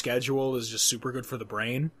having a schedule is just super good for the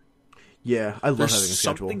brain. Yeah, I love having a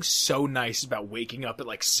schedule. There's something so nice about waking up at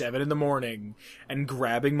like 7 a.m. and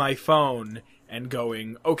grabbing my phone and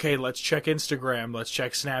going, okay, let's check Instagram, let's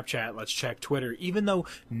check Snapchat, let's check Twitter, even though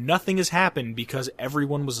nothing has happened because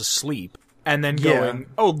everyone was asleep. And then going,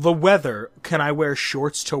 oh, the weather. Can I wear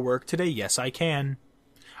shorts to work today? Yes, I can.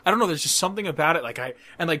 I don't know. There's just something about it.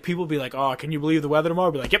 Like people be like, "Oh, can you believe the weather tomorrow?"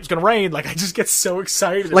 I'll be like, "Yep, it's gonna rain." Like I just get so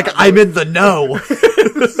excited. Like I'm in the know.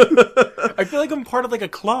 I feel like I'm part of like a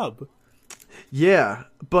club. Yeah,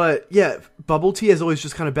 but yeah, bubble tea has always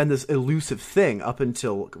just kind of been this elusive thing up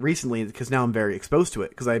until recently, because now I'm very exposed to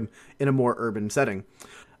it because I'm in a more urban setting.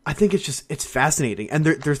 I think it's fascinating. And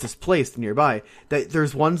there's this place nearby that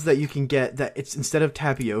there's ones that you can get that it's, instead of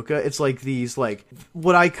tapioca, it's like these, like,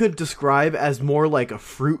 what I could describe as more like a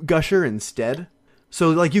fruit gusher instead. So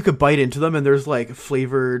like you could bite into them and there's like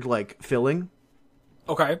flavored like filling.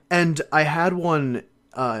 Okay. And I had one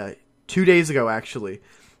 2 days ago actually.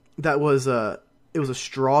 That was it was a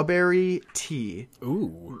strawberry tea.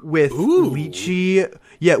 Ooh. With lychee.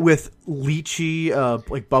 Yeah, with lychee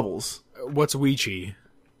like bubbles. What's lychee?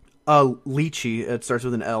 Lychee. It starts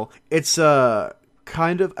with an L. It's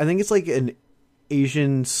kind of, I think it's like an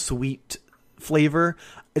Asian sweet flavor.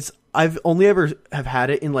 I've only ever have had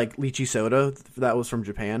it in like lychee soda. That was from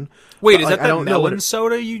Japan. Wait, but, is like, that melon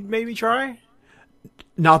soda you made me try?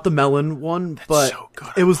 Not the melon one, but so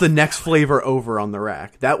good. It was the next flavor over on the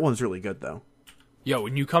rack. That one's really good though. Yo,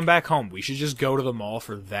 when you come back home, we should just go to the mall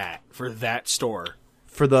for that store.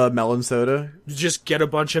 For the melon soda? Just get a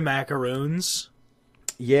bunch of macaroons.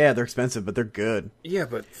 Yeah, they're expensive, but they're good. Yeah,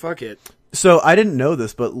 but fuck it. So I didn't know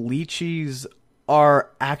this, but lychees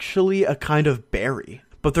are actually a kind of berry,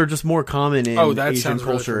 but they're just more common in Asian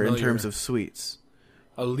culture in terms of sweets.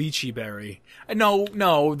 A lychee berry.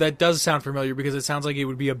 No, that does sound familiar because it sounds like it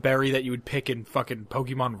would be a berry that you would pick in fucking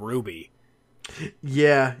Pokemon Ruby.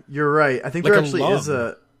 Yeah, you're right. I think like there actually is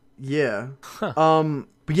a... Yeah. Huh.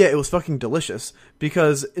 But yeah, it was fucking delicious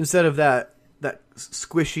because instead of that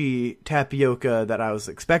squishy tapioca that I was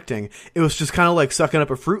expecting, it was just kind of like sucking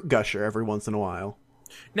up a fruit gusher every once in a while.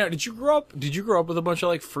 Now, did you grow up with a bunch of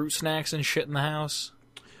like fruit snacks and shit in the house?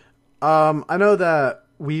 I know that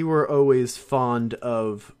we were always fond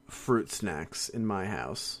of fruit snacks in my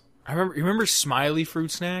house. You remember Smiley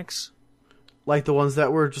fruit snacks? Like the ones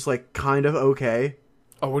that were just like kind of okay.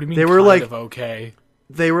 Oh, what do you mean they were like okay?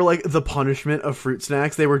 They were like the punishment of fruit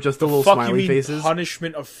snacks. They were just the little smiley you mean faces.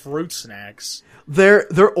 Punishment of fruit snacks. They're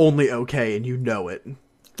only okay, and you know it.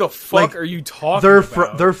 The fuck are you talking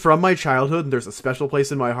about? They're from my childhood, and there's a special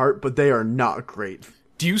place in my heart, but they are not great.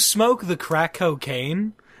 Do you smoke the crack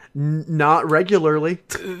cocaine? Not regularly.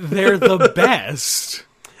 They're the best.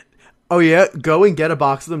 Oh yeah, go and get a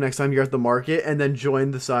box of them next time you're at the market, and then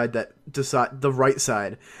join the right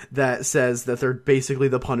side that says that they're basically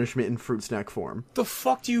the punishment in fruit snack form. The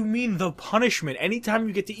fuck do you mean the punishment? Anytime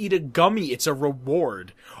you get to eat a gummy, it's a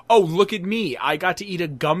reward. Oh, look at me. I got to eat a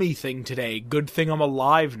gummy thing today. Good thing I'm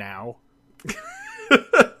alive now.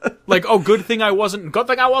 Like, oh, good thing I wasn't born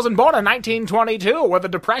in 1922 where the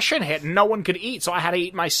Depression hit and no one could eat, so I had to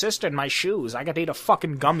eat my sister and my shoes. I got to eat a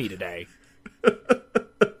fucking gummy today.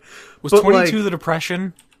 Was 22 the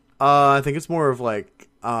Depression? I think it's more of like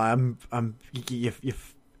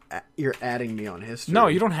you're adding me on history. No,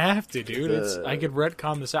 you don't have to, dude. I could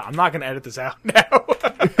retcon this out. I'm not going to edit this out now.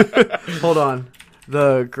 Hold on.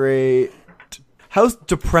 The Great... How's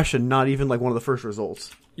Depression not even like one of the first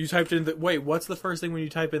results? You typed in wait, what's the first thing when you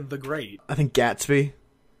type in the Great? I think Gatsby.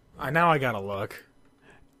 Now I gotta look.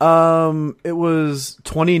 It was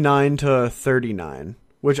 29 to 39,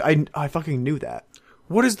 which I fucking knew that.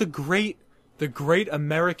 What is the Great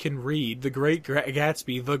American Read, the Great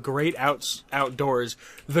Gatsby, the Great Outdoors,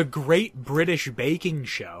 the Great British Baking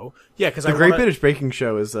Show? Yeah, because the Great British Baking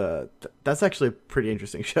Show is that's actually a pretty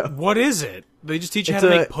interesting show. What is it? They just teach you how to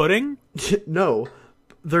make pudding? No,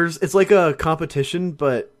 it's like a competition,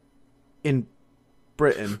 but in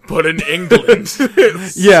Britain, but in England.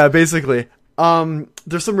 Yeah, basically.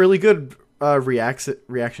 There's some really good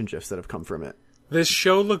reaction gifs that have come from it. This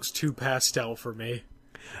show looks too pastel for me.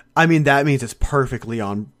 I mean, that means it's perfectly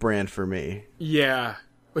on brand for me. Yeah.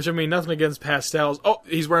 Which, I mean, nothing against pastels. Oh,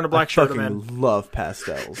 he's wearing a black shirt, man. I fucking love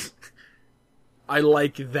pastels. I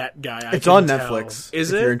like that guy. It's on Netflix.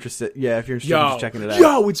 Is it? If you're interested. Yeah, if you're interested in just checking it out.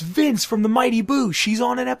 Yo, it's Vince from the Mighty Boo. She's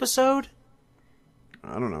on an episode?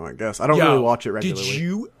 I don't know, I guess. I don't really watch it regularly. Did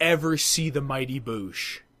you ever see the Mighty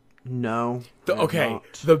Boosh? No.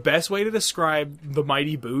 The best way to describe the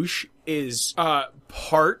Mighty Boosh is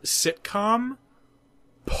part sitcom,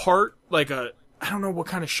 part like I don't know what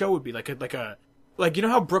kind of show it would be, like you know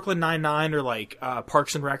how Brooklyn Nine-Nine or like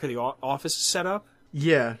Parks and Rec or The Office is set up?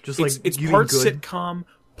 Yeah, just it's part sitcom,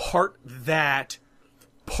 part that,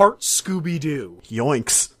 part Scooby-Doo.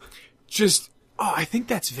 Yoinks. I think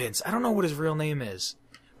that's Vince. I don't know what his real name is.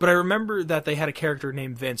 But I remember that they had a character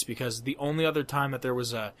named Vince because the only other time that there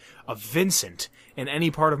was a Vincent in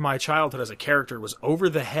any part of my childhood as a character was Over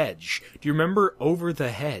the Hedge. Do you remember Over the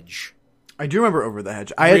Hedge? I do remember Over the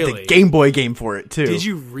Hedge. I had the Game Boy game for it, too. Did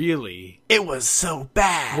you really? It was so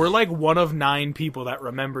bad. We're like one of 9 people that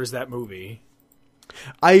remembers that movie.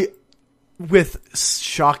 I, with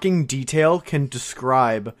shocking detail, can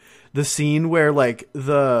describe the scene where, like,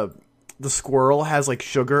 the squirrel has, like,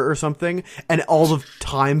 sugar or something, and all the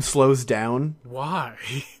time slows down. Why?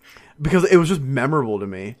 Because it was just memorable to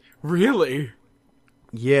me. Really?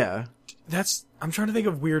 Yeah. I'm trying to think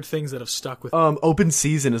of weird things that have stuck with Open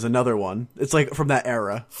Season is another one. It's, like, from that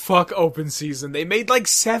era. Fuck Open Season. They made, like,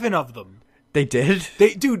 7 of them. They did?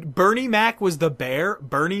 Dude, Bernie Mac was the bear.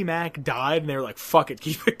 Bernie Mac died, and they were like, fuck it,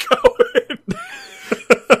 keep it going.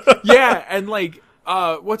 Yeah, and, like,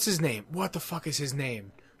 what's his name? What the fuck is his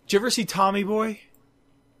name? Did you ever see Tommy Boy?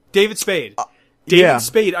 David Spade. David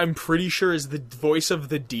Spade, I'm pretty sure, is the voice of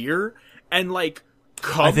the deer, and, like,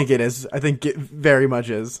 I think it is. I think it very much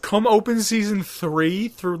is. Come Open Season 3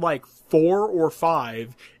 through, like, 4 or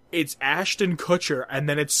 5, it's Ashton Kutcher, and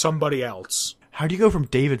then it's somebody else. How do you go from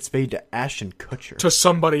David Spade to Ashton Kutcher? To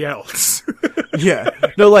somebody else. Yeah.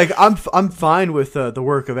 No, like, I'm fine with the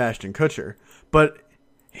work of Ashton Kutcher, but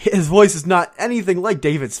his voice is not anything like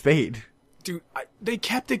David Spade. Dude, they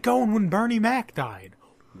kept it going when Bernie Mac died.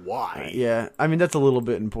 Why? Yeah, I mean, that's a little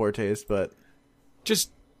bit in poor taste, but... Just,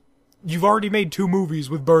 you've already made 2 movies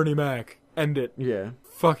with Bernie Mac. End it. Yeah.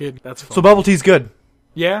 Fuck it. That's fine. So Bubble Tea's good.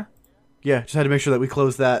 Yeah? Yeah, just had to make sure that we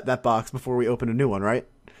close that box before we open a new one, right?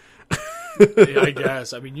 Yeah, I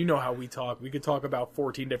guess. I mean, you know how we talk. We could talk about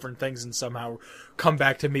 14 different things and somehow come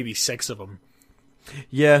back to maybe 6 of them.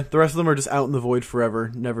 Yeah, the rest of them are just out in the void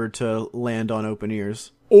forever, never to land on open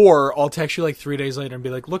ears. Or I'll text you like 3 days later and be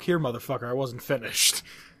like, look here, motherfucker, I wasn't finished.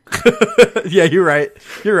 Yeah, you're right.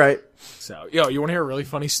 You're right. So, yo, you want to hear a really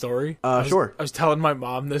funny story? Sure. I was telling my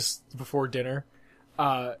mom this before dinner.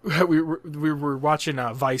 We were watching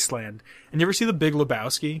Viceland. And you ever see The Big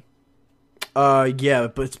Lebowski? Yeah,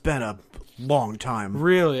 but it's been a long time.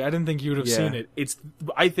 Really? I didn't think you would have Yeah. seen it.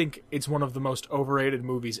 I think it's one of the most overrated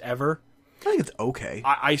movies ever. I think it's okay.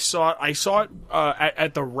 I saw it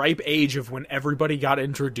at the ripe age of when everybody got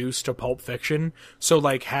introduced to Pulp Fiction. So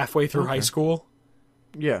like halfway through high school.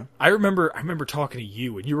 Yeah. I remember talking to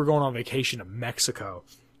you and you were going on vacation to Mexico.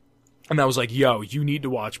 And I was like, yo, you need to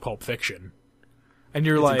watch Pulp Fiction. And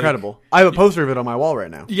you're like, incredible. I have a poster of it on my wall right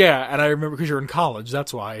now. yeah, and I remember because you're in college,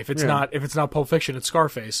 that's why. If it's not Pulp Fiction, it's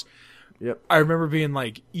Scarface. Yep. I remember being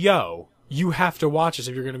like, yo, you have to watch this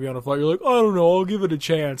if you're going to be on a flight. You're like, I don't know, I'll give it a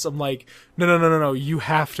chance. I'm like, no, you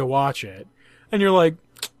have to watch it. And you're like,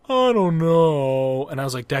 I don't know. And I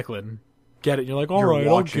was like, Declan, get it. And you're like, all right,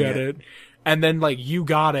 I'll get it. And then, like, you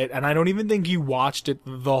got it, and I don't even think you watched it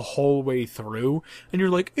the whole way through. And you're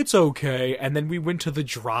like, it's okay. And then we went to the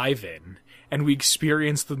drive-in, and we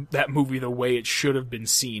experienced that movie the way it should have been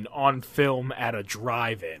seen on film at a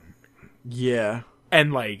drive-in. Yeah.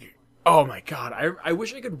 And, like, oh my god, I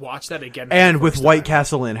wish I could watch that again. And with White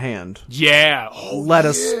Castle in hand. Yeah. Oh,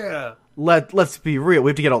 Let's be real. We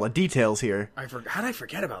have to get all the details here. How did I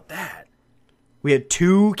forget about that? We had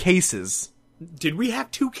 2 cases. Did we have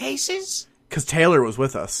 2 cases? Because Taylor was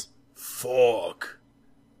with us. Fuck.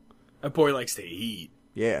 That boy likes to eat.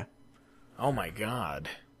 Yeah. Oh my god.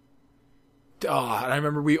 Oh, and I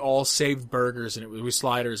remember we all saved burgers and we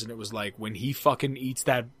sliders, and it was like, when he fucking eats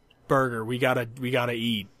that burger, we gotta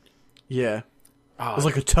eat. Yeah. It was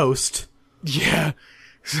like a toast. Yeah.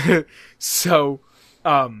 So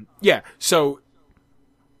I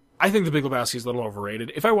think The Big Lebowski is a little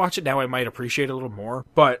overrated. If I watch it now, I might appreciate it a little more.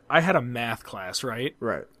 But I had a math class, right?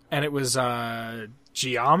 Right. And it was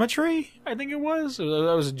geometry, I think it was. I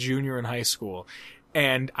was a junior in high school.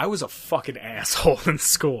 And I was a fucking asshole in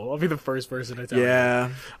school. I'll be the first person to tell you. Yeah.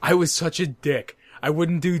 I was such a dick. I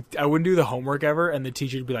wouldn't do the homework ever, and the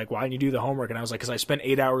teacher would be like, why didn't you do the homework? And I was like, because I spent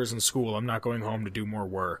 8 hours in school. I'm not going home to do more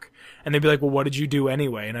work. And they'd be like, well, what did you do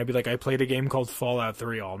anyway? And I'd be like, I played a game called Fallout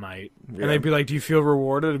 3 all night. Yeah. And they'd be like, do you feel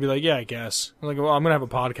rewarded? I'd be like, yeah, I guess. I'm like, well, I'm going to have a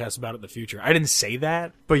podcast about it in the future. I didn't say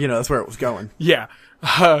that. But, that's where it was going. Yeah.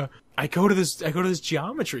 I go to this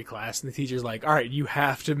geometry class, and the teacher's like, all right, you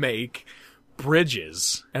have to make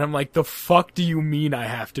bridges. And I'm like, the fuck do you mean I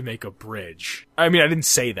have to make a bridge? I mean, I didn't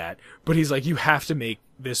say that, but he's like, you have to make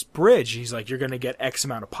this bridge. He's like, you're going to get X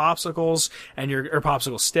amount of popsicles or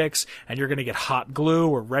popsicle sticks, and you're going to get hot glue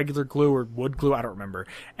or regular glue or wood glue. I don't remember.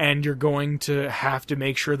 And you're going to have to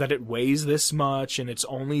make sure that it weighs this much and it's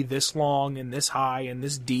only this long and this high and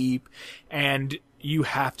this deep. And you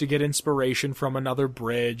have to get inspiration from another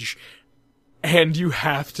bridge. and you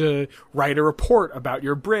have to write a report about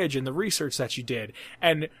your bridge and the research that you did.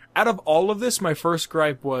 And out of all of this, my first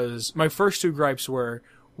two gripes were,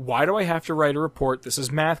 why do I have to write a report? This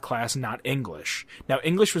is math class, not English. Now,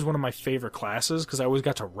 English was one of my favorite classes because I always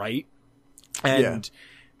got to write. And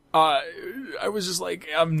I was just like,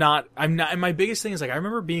 I'm not. And my biggest thing is, like, I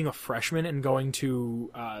remember being a freshman and going to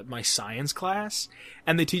my science class,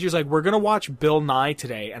 and the teacher's like, we're going to watch Bill Nye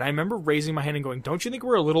today. And I remember raising my hand and going, don't you think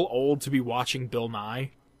we're a little old to be watching Bill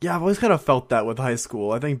Nye? Yeah, I've always kind of felt that with high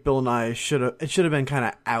school. I think Bill Nye should have been kind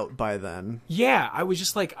of out by then. Yeah, I was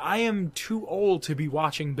just like, I am too old to be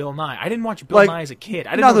watching Bill Nye. I didn't watch Bill Nye as a kid.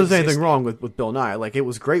 I didn't know there's there's anything wrong with Bill Nye. Like, it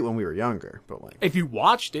was great when we were younger, but like, if you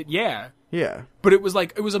watched it, yeah. Yeah. But it was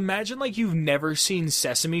imagine like you've never seen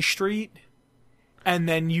Sesame Street, and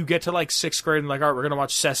then you get to like 6th grade and like, all right, we're going to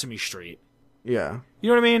watch Sesame Street. Yeah. You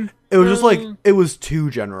know what I mean? It was just like, it was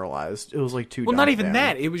too generalized. It was like too... Well, not even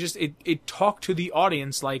that. It was just, it talked to the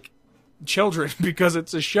audience like children because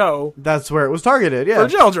it's a show. That's where it was targeted, yeah. For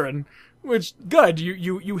children. Which, good.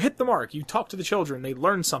 You hit the mark. You talk to the children. They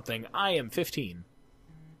learn something. I am 15.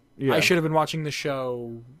 Yeah. I should have been watching the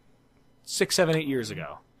show 6, 7, 8 years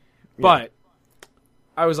ago. Yeah. But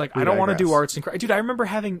I was like, I don't want to do arts and crafts. Dude, I remember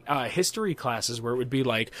having history classes where it would be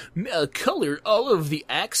like, color all of the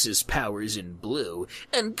Axis powers in blue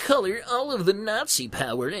and color all of the Nazi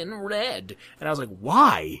power in red. And I was like,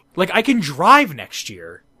 why? Like, I can drive next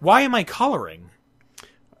year. Why am I coloring?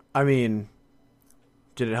 I mean,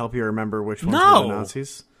 did it help you remember which ones were the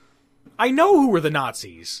Nazis? I know who were the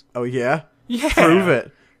Nazis. Oh, yeah? Yeah. Prove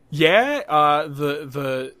it. Yeah,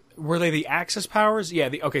 were they the Axis powers? Yeah,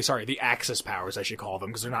 the Axis powers, I should call them,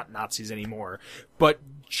 because they're not Nazis anymore. But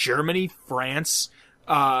Germany, France,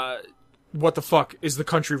 what the fuck is the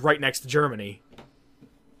country right next to Germany?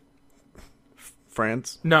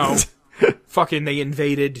 France? No. Fucking, they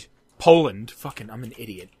invaded Poland. Fucking, I'm an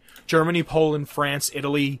idiot. Germany, Poland, France,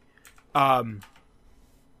 Italy,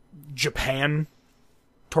 Japan,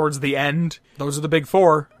 towards the end. Those are the big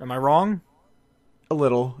four. Am I wrong? A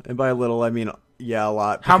little. And by a little, I mean... Yeah, a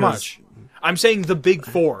lot. How much? I'm saying the big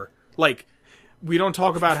four. Like, we don't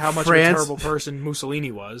talk about how much of a terrible person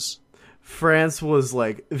Mussolini was. France was,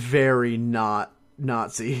 like, very not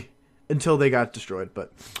Nazi until they got destroyed,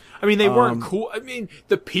 but... I mean, they weren't cool. I mean,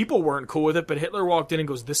 the people weren't cool with it, but Hitler walked in and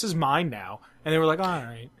goes, this is mine now. And they were like, all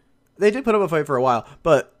right. They did put up a fight for a while,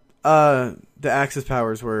 but the Axis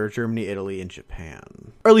powers were Germany, Italy, and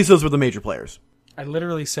Japan. Or at least those were the major players. I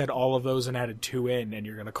literally said all of those and added 2 in, and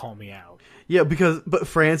you're going to call me out. Yeah, but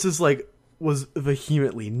France is was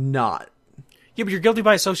vehemently not. Yeah, but you're guilty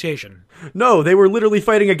by association. No, they were literally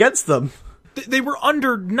fighting against them. They were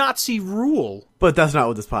under Nazi rule. But that's not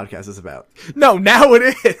what this podcast is about. No, now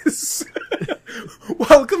it is.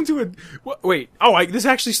 Welcome to a... Wait. Oh, this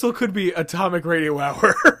actually still could be Atomic Radio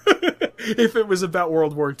Hour. If it was about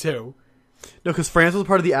World War II. No, because France was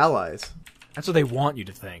part of the Allies. That's what they want you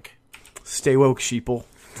to think. Stay woke, sheeple.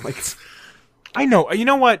 Like... I know. You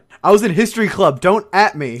know what? I was in history club. Don't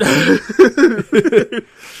at me. The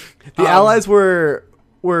Allies were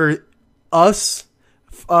us,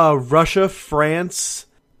 Russia, France,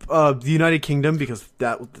 the United Kingdom, because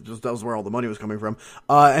that was where all the money was coming from,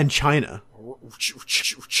 and China.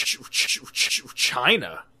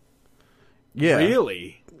 China? Yeah.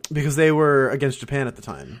 Really? Because they were against Japan at the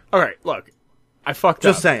time. All right, look. I fucked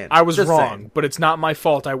up. Just saying. I was wrong, but it's not my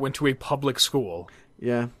fault. I went to a public school.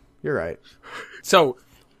 Yeah. You're right. So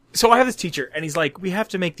I have this teacher, and he's like, we have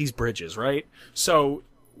to make these bridges, right? So,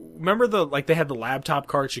 remember they had the laptop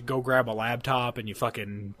carts, you go grab a laptop, and you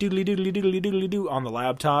fucking doodly-doodly-doodly-doodly-doo on the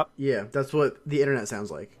laptop? Yeah, that's what the internet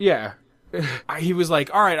sounds like. Yeah. He was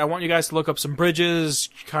like, all right, I want you guys to look up some bridges,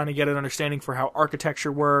 kind of get an understanding for how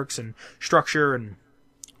architecture works, and structure, and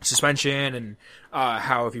suspension, and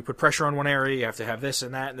how if you put pressure on one area, you have to have this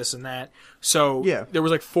and that and this and that. So yeah. There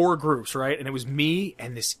was 4 groups, right? And it was me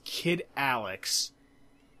and this kid Alex,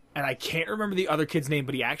 and I can't remember the other kid's name,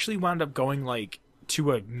 but he actually wound up going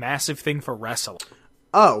to a massive thing for wrestling.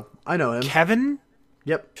 Oh, I know him. Kevin?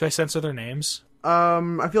 Yep. Should I censor their names?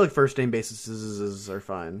 I feel like first name bases are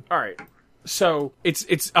fine. All right. So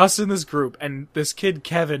it's us in this group, and this kid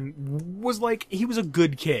Kevin was he was a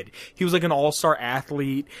good kid. He was an all-star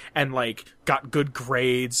athlete and got good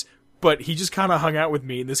grades, but he just kind of hung out with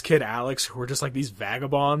me and this kid Alex, who were just these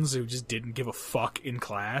vagabonds who just didn't give a fuck in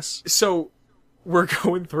class. So we're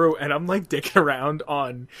going through, and I'm dicking around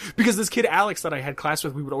because this kid Alex that I had class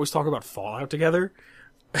with, we would always talk about Fallout together.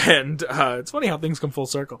 And it's funny how things come full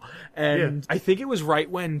circle. And yeah. I think it was right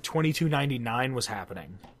when 2299 was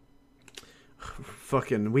happening.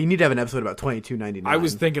 Fucking, we need to have an episode about 2299. I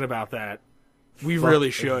was thinking about that. We Fuck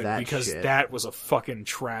really should, that because shit. that was a fucking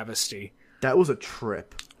travesty. That was a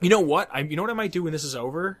trip. You know what? You know what I might do when this is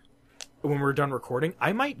over? When we're done recording?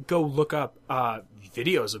 I might go look up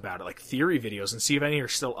videos about it, like theory videos, and see if any are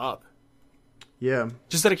still up. Yeah.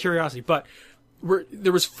 Just out of curiosity. But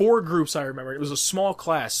there was 4 groups, I remember. It was a small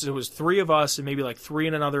class. So it was 3 of us, and maybe like 3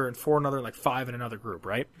 in another, and 4 in another, and like 5 in another group,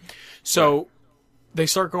 right? So they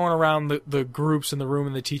start going around the groups in the room,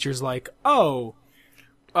 and the teacher's like, oh,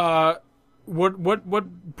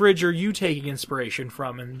 what bridge are you taking inspiration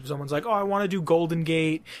from? And someone's like, oh, I want to do Golden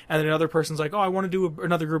Gate. And then another person's like, oh, I want to do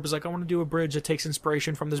another group is like, I want to do a bridge that takes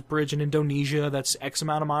inspiration from this bridge in Indonesia that's X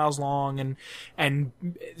amount of miles long, and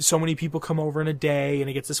so many people come over in a day, and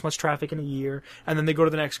it gets this much traffic in a year. And then they go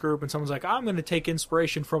to the next group, and someone's like, I'm going to take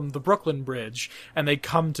inspiration from the Brooklyn Bridge. And they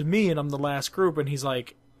come to me, and I'm the last group, and he's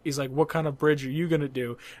like, what kind of bridge are you going to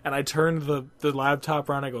do? And I turned the laptop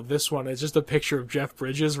around. I go, this one. It's just a picture of Jeff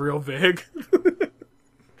Bridges real big.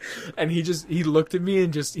 And he looked at me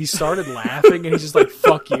and he started laughing, and he's just like,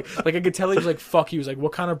 fuck you. Like, I could tell he was like, fuck you. He was like,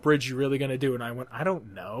 what kind of bridge you really going to do? And I went, I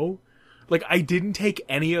don't know. Like, I didn't take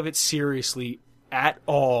any of it seriously at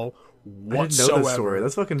all whatsoever. I didn't know this story.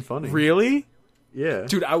 That's fucking funny. Really? Yeah.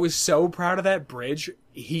 Dude, I was so proud of that bridge.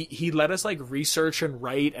 He let us like research and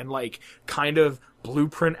write and like kind of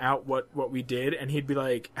blueprint out what we did, and he'd be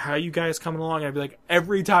like, how are you guys coming along? And I'd be like,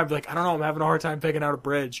 every time, like, I don't know, I'm having a hard time picking out a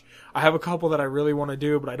bridge. I have a couple that I really want to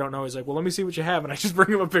do, but I don't know. He's like, well, let me see what you have. And I just bring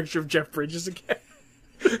him a picture of Jeff Bridges again.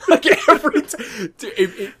 Like every time.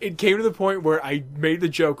 It came to the point where I made the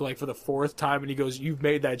joke like for the 4th time, and he goes, you've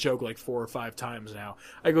made that joke like 4 or 5 times now.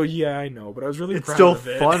 I go, yeah, I know, but I was really proud of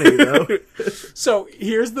it. It's still funny though. So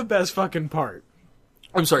here's the best fucking part.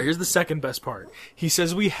 I'm sorry, here's the second best part. He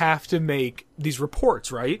says we have to make these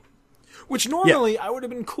reports, right? Which normally I would have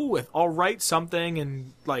been cool with. I'll write something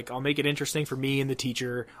and, like, I'll make it interesting for me and the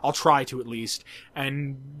teacher. I'll try to, at least.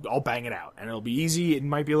 And I'll bang it out. And it'll be easy. It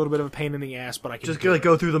might be a little bit of a pain in the ass, but I can just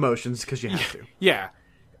go through the motions because you have to. Yeah.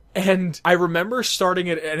 And I remember starting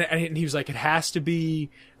it, and he was like, it has to be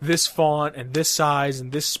this font and this size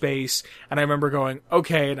and this space. And I remember going,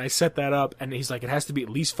 okay, and I set that up, and he's like, it has to be at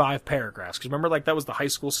least 5 paragraphs. Because remember, like, that was the high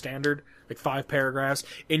school standard, like 5 paragraphs,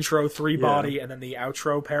 intro, 3 body, and then the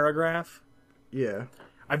outro paragraph. Yeah.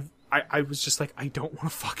 I was just like, I don't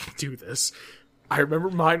want to fucking do this. I remember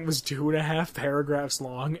mine was 2.5 paragraphs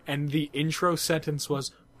long, and the intro sentence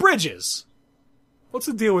was, bridges! What's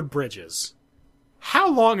the deal with bridges?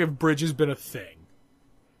 How long have bridges been a thing?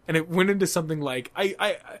 And it went into something like,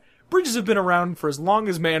 bridges have been around for as long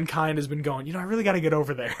as mankind has been going. You know, I really got to get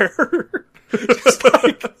over there.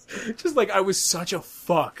 just like I was such a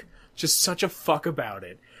fuck. Just such a fuck about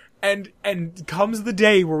it. And comes the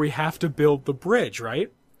day where we have to build the bridge,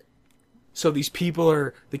 right? So these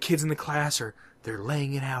people the kids in the class they're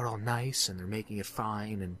laying it out all nice, and they're making it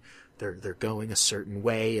fine, and they're going a certain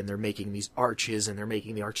way, and they're making these arches, and they're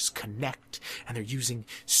making the arches connect, and they're using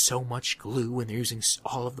so much glue, and they're using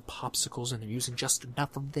all of the popsicles, and they're using just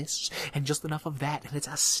enough of this and just enough of that, and it's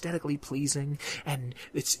aesthetically pleasing, and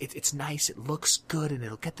it's nice, it looks good, and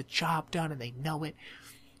it'll get the job done, and they know it.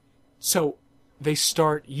 So they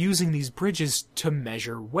start using these bridges to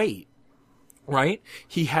measure weight. Right?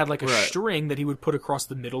 He had like a string that he would put across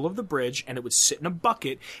the middle of the bridge, and it would sit in a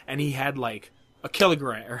bucket, and he had like a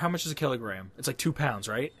kilogram, or how much is a kilogram? It's like 2 pounds,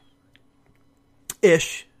 right?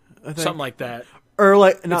 Ish. I think. Something like that. Or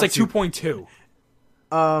like, it's like 2.2.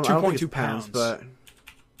 I don't think 2.2 it's pounds, but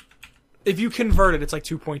if you convert it, it's like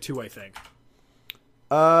 2.2, I think.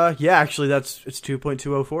 Yeah, actually it's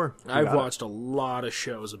 2.204. I've watched a lot of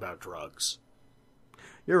shows about drugs.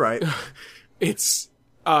 You're right.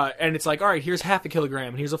 And it's like, all right, here's half a kilogram,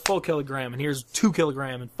 and here's a full kilogram, and here's 2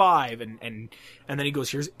 kilogram, and 5, and then he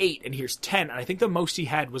goes, here's 8, and here's 10. And I think the most he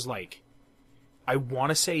had was like, I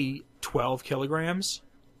want to say 12 kilograms.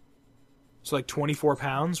 So like 24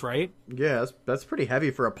 pounds, right? Yeah, that's pretty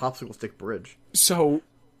heavy for a popsicle stick bridge. So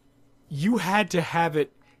you had to have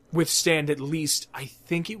it withstand at least, I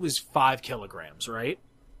think it was 5 kilograms, right?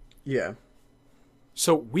 Yeah.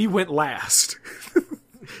 So we went last.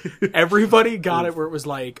 Everybody got it where it was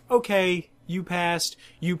like, okay, you passed.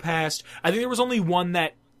 I think there was only one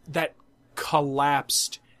that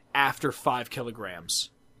collapsed after 5 kilograms.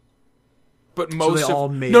 But most so they all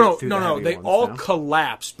made no, it through no, the they ones, all no?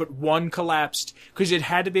 collapsed, but one collapsed because it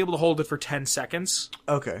had to be able to hold it for 10 seconds.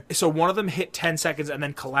 Okay. So one of them hit 10 seconds and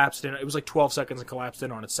then collapsed in. It was like 12 seconds and collapsed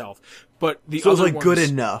in on itself. But the so it was other like ones, good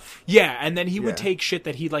enough. Yeah, and then he would take shit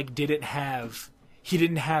that he like didn't have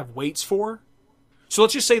weights for. So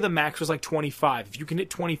let's just say the max was like 25. If you can hit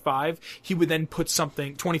 25, he would then put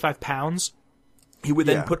something 25 pounds. He would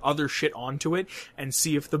then Yeah. put other shit onto it and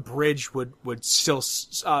see if the bridge would still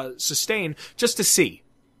sustain, just to see.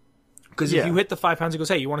 Because if Yeah. you hit the 5 pounds, he goes,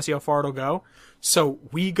 hey, you want to see how far it'll go? So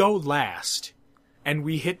we go last, and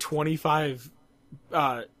we hit 25,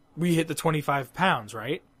 we hit the 25 pounds,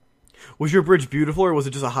 right? Was your bridge beautiful, or was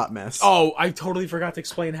it just a hot mess? Oh, I totally forgot to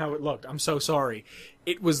explain how it looked. I'm so sorry.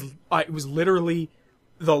 It was literally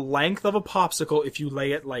the length of a popsicle if you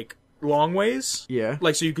lay it, like, long ways. Yeah.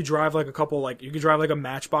 Like, so you could drive, like, you could drive, like, a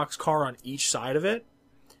Matchbox car on each side of it.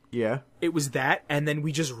 Yeah. It was that, and then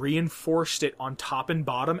we just reinforced it on top and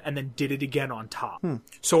bottom, and then did it again on top.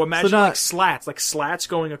 So imagine, not- like slats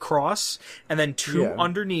going across, and then two Yeah.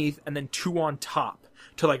 underneath, and then two on top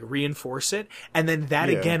to, like, reinforce it, and then that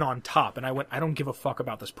Yeah. again on top. And I don't give a fuck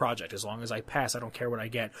about this project. As long as I pass, I don't care what I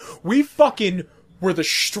get. We fucking were the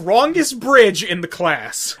strongest bridge in the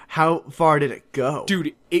class. How far did it go?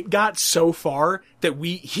 Dude, it got so far that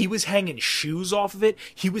he was hanging shoes off of it.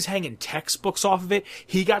 He was hanging textbooks off of it.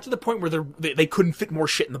 He got to the point where they couldn't fit more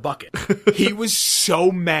shit in the bucket. He was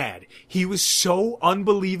so mad. He was so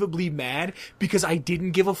unbelievably mad because I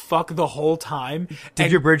didn't give a fuck the whole time.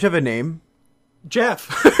 Did your bridge have a name? Jeff.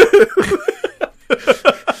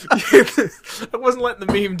 I wasn't letting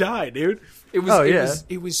the meme die, dude. It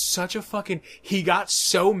was such a fucking... He got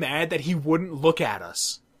so mad that he wouldn't look at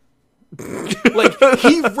us. Like,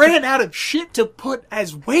 he ran out of shit to put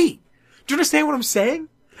as weight. Do you understand what I'm saying?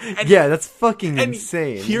 And, Yeah, that's fucking and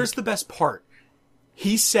insane. Here's the best part.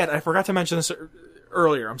 He said, I forgot to mention this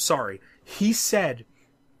earlier, I'm sorry. He said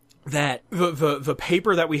that the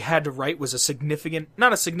paper that we had to write was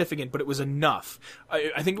not a significant, but it was enough.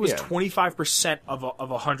 I think it was 25% of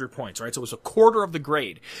 100 points, right? So it was a quarter of the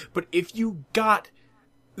grade. But if you got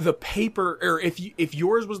the paper, or if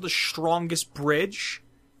yours was the strongest bridge,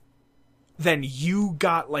 then you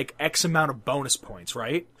got like X amount of bonus points,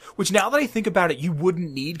 right? Which now that I think about it, you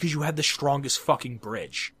wouldn't need because you had the strongest fucking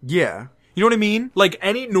bridge. Yeah. You know what I mean? Like,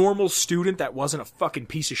 any normal student that wasn't a fucking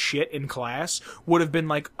piece of shit in class would have been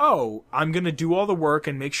like, oh, I'm gonna do all the work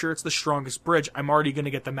and make sure it's the strongest bridge. I'm already gonna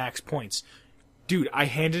get the max points. Dude, I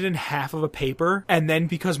handed in half of a paper, and then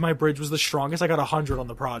because my bridge was the strongest, I got 100 on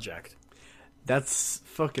the project. That's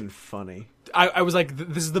fucking funny. I was like,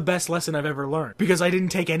 this is the best lesson I've ever learned. Because I didn't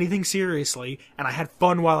take anything seriously, and I had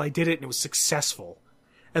fun while I did it, and it was successful.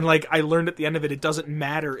 And, like, I learned at the end of it, it doesn't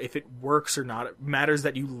matter if it works or not. It matters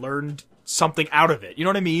that you learned something out of it. You know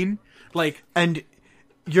what I mean? Like, And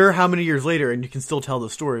you're how many years later, and you can still tell the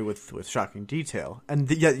story with shocking detail. And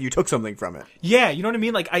yet you took something from it. yeah, you know what I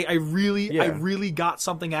mean? Like, I really got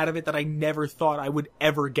something out of it that I never thought I would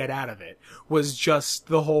ever get out of it. Was just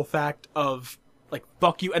the whole fact of, like,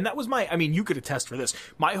 fuck you. And that was you could attest for this.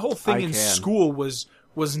 My whole thing in school was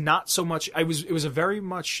not so much, it was a very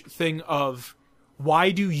much thing of,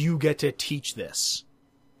 why do you get to teach this?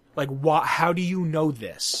 Like, how do you know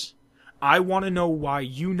this? I want to know why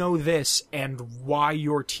you know this and why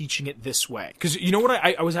you're teaching it this way. Because you know what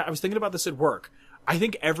I was thinking about this at work. I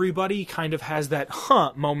think everybody kind of has that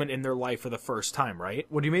moment in their life for the first time, right?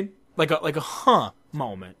 What do you mean? Like a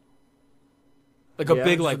moment. Like a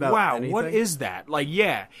big, like, wow, anything? what is that? Like,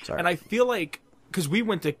 yeah. Sorry. And I feel like, because we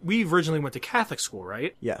originally went to Catholic school,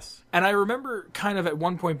 right? Yes. And I remember kind of at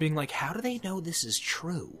one point being like, how do they know this is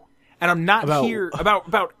true? And I'm not here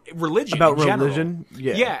about religion. About in general. religion?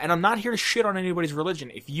 Yeah. Yeah, and I'm not here to shit on anybody's religion.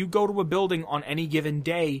 If you go to a building on any given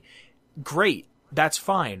day, great. That's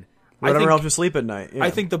fine. Whatever helps you sleep at night. Yeah. I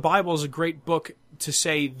think the Bible is a great book to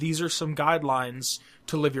say these are some guidelines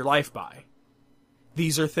to live your life by.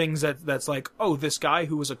 These are things that's like, oh, this guy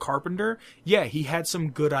who was a carpenter, yeah, he had some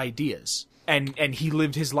good ideas. And he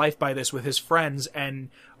lived his life by this with his friends, and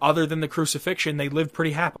other than the crucifixion, they lived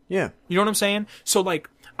pretty happy. Yeah. You know what I'm saying? So, like,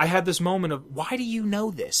 I had this moment of, why do you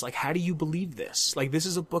know this? Like, how do you believe this? Like, this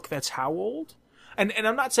is a book that's how old? And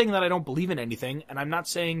I'm not saying that I don't believe in anything, and I'm not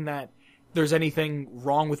saying that there's anything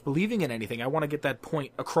wrong with believing in anything. I want to get that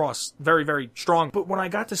point across very, very strong. But when I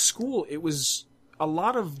got to school, it was a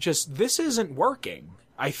lot of just, this isn't working,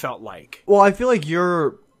 I felt like. Well, I feel like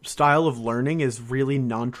your style of learning is really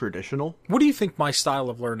non-traditional. What do you think my style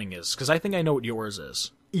of learning is? Because I think I know what yours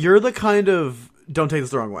is. You're the kind of... Don't take this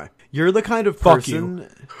the wrong way. You're the kind of Fuck person...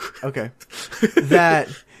 Okay. That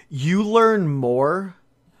you learn more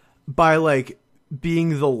by, like,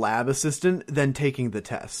 being the lab assistant than taking the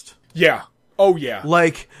test. Yeah. Oh, yeah.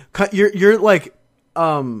 Like, you're like...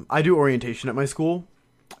 I do orientation at my school.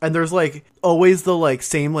 And there's, like, always the, like,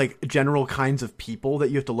 same, like, general kinds of people that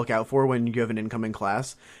you have to look out for when you have an incoming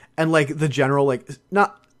class. And, like, the general, like,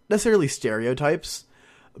 not necessarily stereotypes,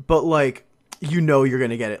 but, like, you know you're going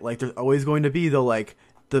to get it. Like, there's always going to be the, like,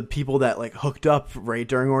 the people that like hooked up right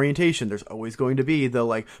during orientation. There's always going to be the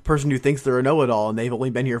like person who thinks they're a know-it-all and they've only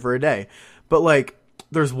been here for a day. But like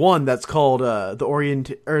there's one that's called the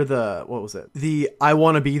I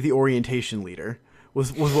want to be the orientation leader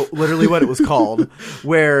was literally what it was called,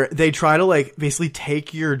 where they try to like basically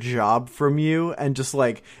take your job from you and just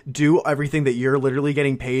like do everything that you're literally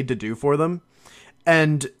getting paid to do for them.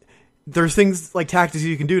 And there's things like tactics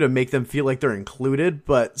you can do to make them feel like they're included,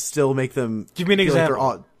 but still make them give me an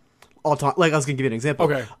example. Like like I was gonna give you an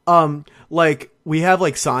example. Okay. Like we have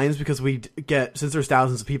like signs because we get, since there's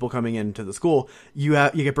thousands of people coming into the school, you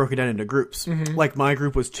get broken down into groups. Mm-hmm. Like my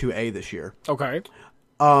group was 2A this year. Okay.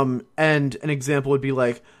 And an example would be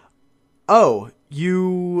like, oh,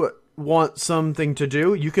 you want something to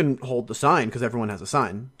do? You can hold the sign because everyone has a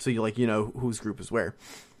sign, so you know whose group is where.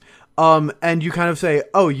 And you kind of say,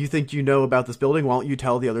 oh, you think you know about this building? Why don't you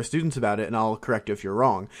tell the other students about it and I'll correct you if you're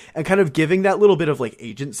wrong. And kind of giving that little bit of like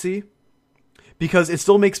agency, because it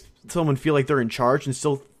still makes someone feel like they're in charge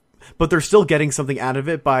but they're still getting something out of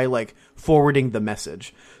it by like forwarding the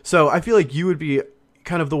message. So I feel like you would be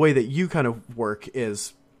kind of the way that you kind of work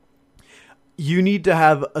is you need to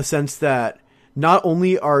have a sense that not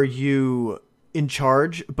only are you in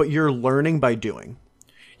charge, but you're learning by doing.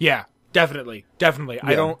 Yeah. Definitely.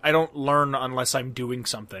 Yeah. I don't learn unless I'm doing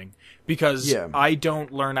something, because I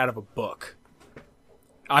don't learn out of a book.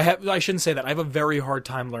 I shouldn't say that. I have a very hard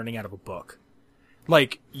time learning out of a book.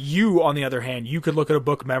 Like you, on the other hand, you could look at a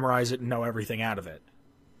book, memorize it, and know everything out of it.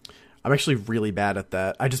 I'm actually really bad at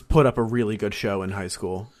that. I just put up a really good show in high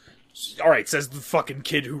school. All right, says the fucking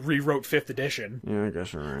kid who rewrote 5th edition. Yeah, I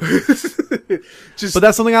guess you're right. But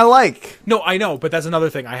that's something I like. No, I know, but that's another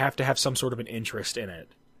thing. I have to have some sort of an interest in it.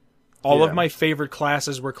 All of my favorite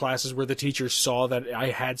classes were classes where the teacher saw that I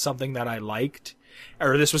had something that I liked,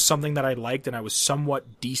 or this was something that I liked and I was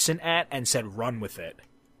somewhat decent at, and said, run with it.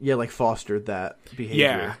 Yeah, like fostered that behavior.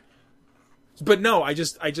 Yeah. But no, I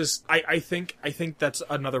think that's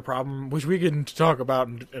another problem, which we can talk about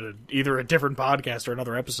in either a different podcast or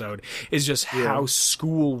another episode, is just how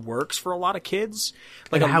school works for a lot of kids.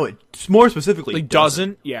 Like how it more specifically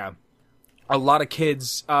doesn't. Yeah. A lot of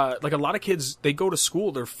kids, they go to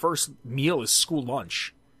school, their first meal is school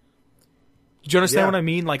lunch. Do you understand what I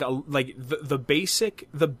mean? Like the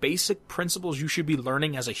basic principles you should be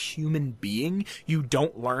learning as a human being, you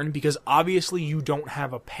don't learn because obviously you don't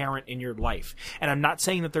have a parent in your life. And I'm not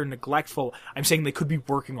saying that they're neglectful. I'm saying they could be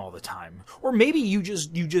working all the time. Or maybe you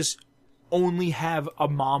just only have a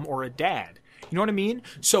mom or a dad. You know what I mean?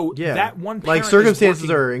 So that one parent, like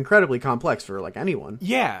circumstances are incredibly complex for like anyone.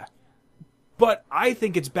 Yeah. But I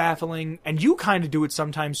think it's baffling, and you kind of do it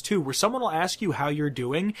sometimes too, where someone will ask you how you're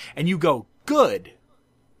doing, and you go, good.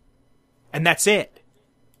 And that's it.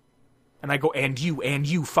 And I go, and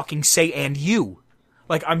you, fucking say, and you.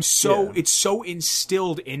 Like, it's so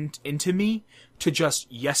instilled into me to just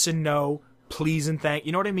yes and no, please and thank,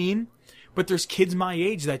 you know what I mean? But there's kids my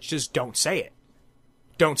age that just don't say it.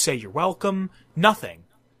 Don't say you're welcome, nothing.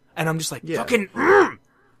 And I'm just like, fucking,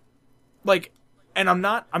 like, and I'm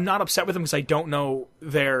not upset with them because I don't know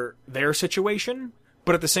their situation,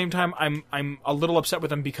 but at the same time, I'm a little upset with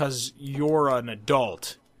them because you're an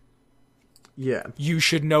adult. Yeah. You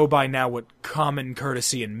should know by now what common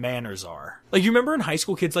courtesy and manners are. Like, you remember in high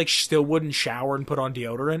school, kids, like, still wouldn't shower and put on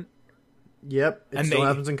deodorant? Yep. It still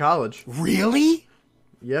happens in college. Really?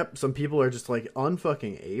 Yep. Some people are just, like,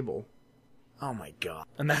 unfucking able. Oh, my God.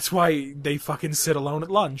 And that's why they fucking sit alone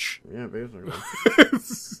at lunch. Yeah, basically.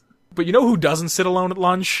 But you know who doesn't sit alone at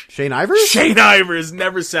lunch? Shane Ivers? Shane Ivers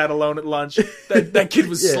never sat alone at lunch. That kid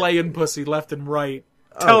was slaying pussy left and right.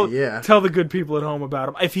 Tell the good people at home about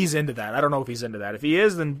him. If he's into that. I don't know if he's into that. If he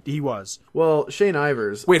is, then he was. Well, Shane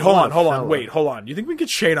Ivers. Wait, hold on. You think we can get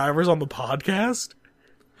Shane Ivers on the podcast?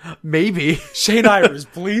 Maybe. Shane Ivers,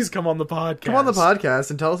 please come on the podcast. Come on the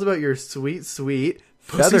podcast and tell us about your sweet, sweet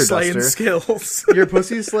feather slaying duster skills. Your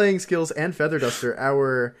pussy slaying skills and feather duster.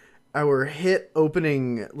 Our hit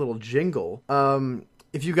opening little jingle.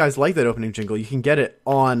 If you guys like that opening jingle, you can get it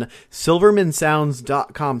on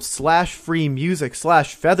silvermansounds.com/free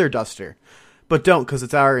music/feather duster. But don't, because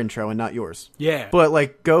it's our intro and not yours. Yeah. But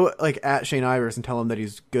like go like at Shane Ivers and tell him that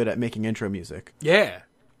he's good at making intro music. Yeah.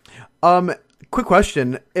 Quick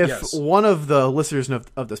question. If one of the listeners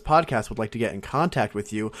of this podcast would like to get in contact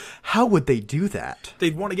with you, how would they do that?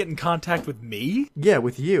 They'd want to get in contact with me? Yeah,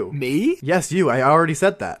 with you. Me? Yes, you. I already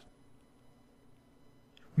said that.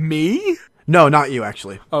 Me? No, not you,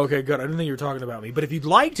 actually. Okay, good. I didn't think you were talking about me. But if you'd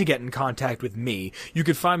like to get in contact with me, you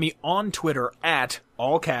could find me on Twitter at,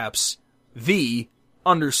 all caps, _Boogans.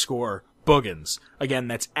 Again,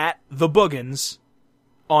 that's at the Boogans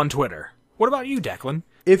on Twitter. What about you, Declan?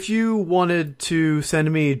 If you wanted to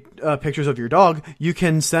send me pictures of your dog, you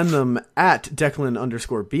can send them at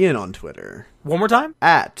Declan_Bean on Twitter. One more time?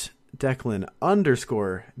 At Declan_Bean.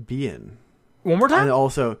 One more time? And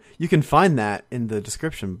also, you can find that in the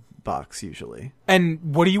description box, usually. And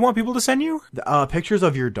what do you want people to send you? Pictures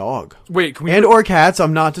of your dog. Wait, can we... And or cats,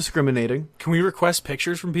 I'm not discriminating. Can we request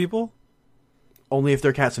pictures from people? Only if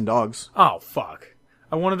they're cats and dogs. Oh, fuck.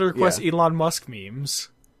 I wanted to request Yeah. Elon Musk memes.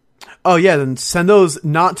 Oh, yeah, then send those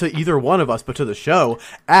not to either one of us, but to the show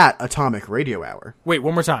at Atomic Radio Hour. Wait,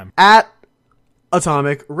 one more time. At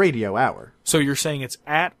Atomic Radio Hour. So you're saying it's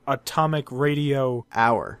at Atomic Radio...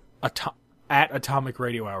 Hour. At Atomic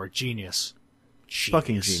Radio Hour. Genius.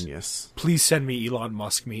 Fucking genius. Please send me Elon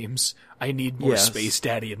Musk memes. I need more Yes. Space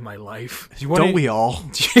Daddy in my life. Don't we all?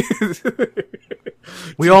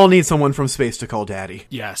 We all need someone from space to call daddy.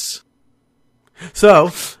 Yes.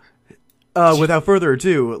 So, without further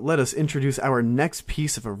ado, let us introduce our next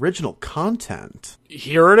piece of original content.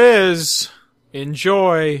 Here it is.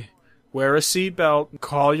 Enjoy. Wear a seatbelt.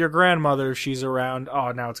 Call your grandmother if she's around.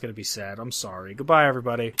 Oh, now it's going to be sad. I'm sorry. Goodbye,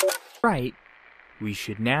 everybody. Right. We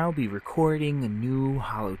should now be recording a new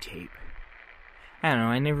holotape. I don't know,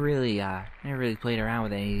 I never really played around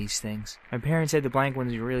with any of these things. My parents said the blank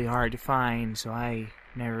ones were really hard to find, so I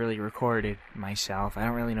never really recorded myself. I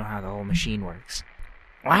don't really know how the whole machine works.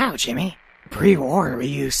 Wow, Jimmy. Pre-war, we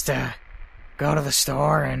used to go to the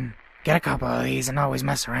store and get a couple of these and always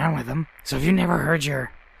mess around with them. So have you never heard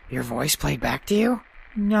your voice played back to you?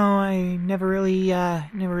 No, I never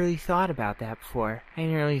really thought about that before. I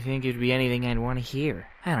didn't really think it'd be anything I'd want to hear.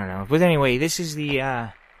 I don't know. But anyway, this is the,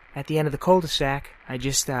 at the end of the cul-de-sac. I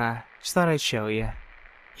just thought I'd show you.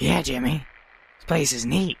 Yeah, Jimmy. This place is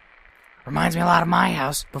neat. Reminds me a lot of my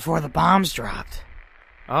house before the bombs dropped.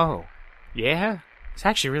 Oh, yeah? It's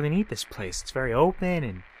actually really neat, this place. It's very open,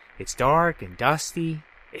 and it's dark and dusty.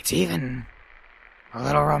 It's even a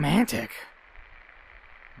little romantic.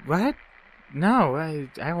 What? No,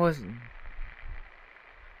 I wasn't.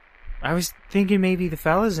 I was thinking maybe the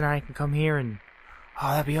fellas and I can come here and...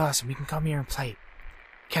 Oh, that'd be awesome. We can come here and play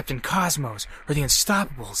Captain Cosmos or the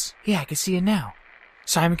Unstoppables. Yeah, I can see it now.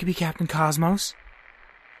 Simon could be Captain Cosmos.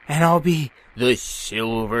 And I'll be the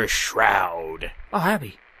Silver Shroud. Oh,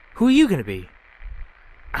 Abby, who are you gonna be?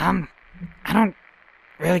 I don't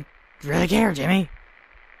really care, Jimmy.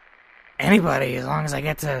 Anybody, as long as I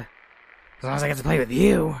get to play with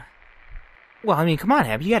you. Well, I mean, come on,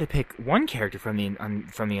 Abby. You gotta pick one character from the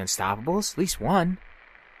Unstoppables. At least one.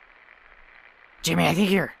 Jimmy, I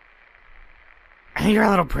think you're a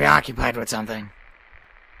little preoccupied with something.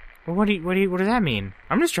 Well, what does that mean?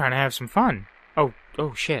 I'm just trying to have some fun.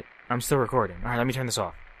 Oh, shit. I'm still recording. Alright, let me turn this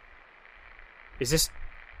off. Is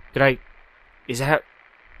that...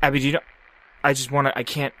 Abby, do you know... I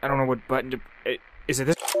don't know what button to... Is it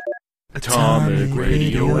this? Atomic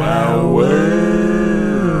Radio Hour.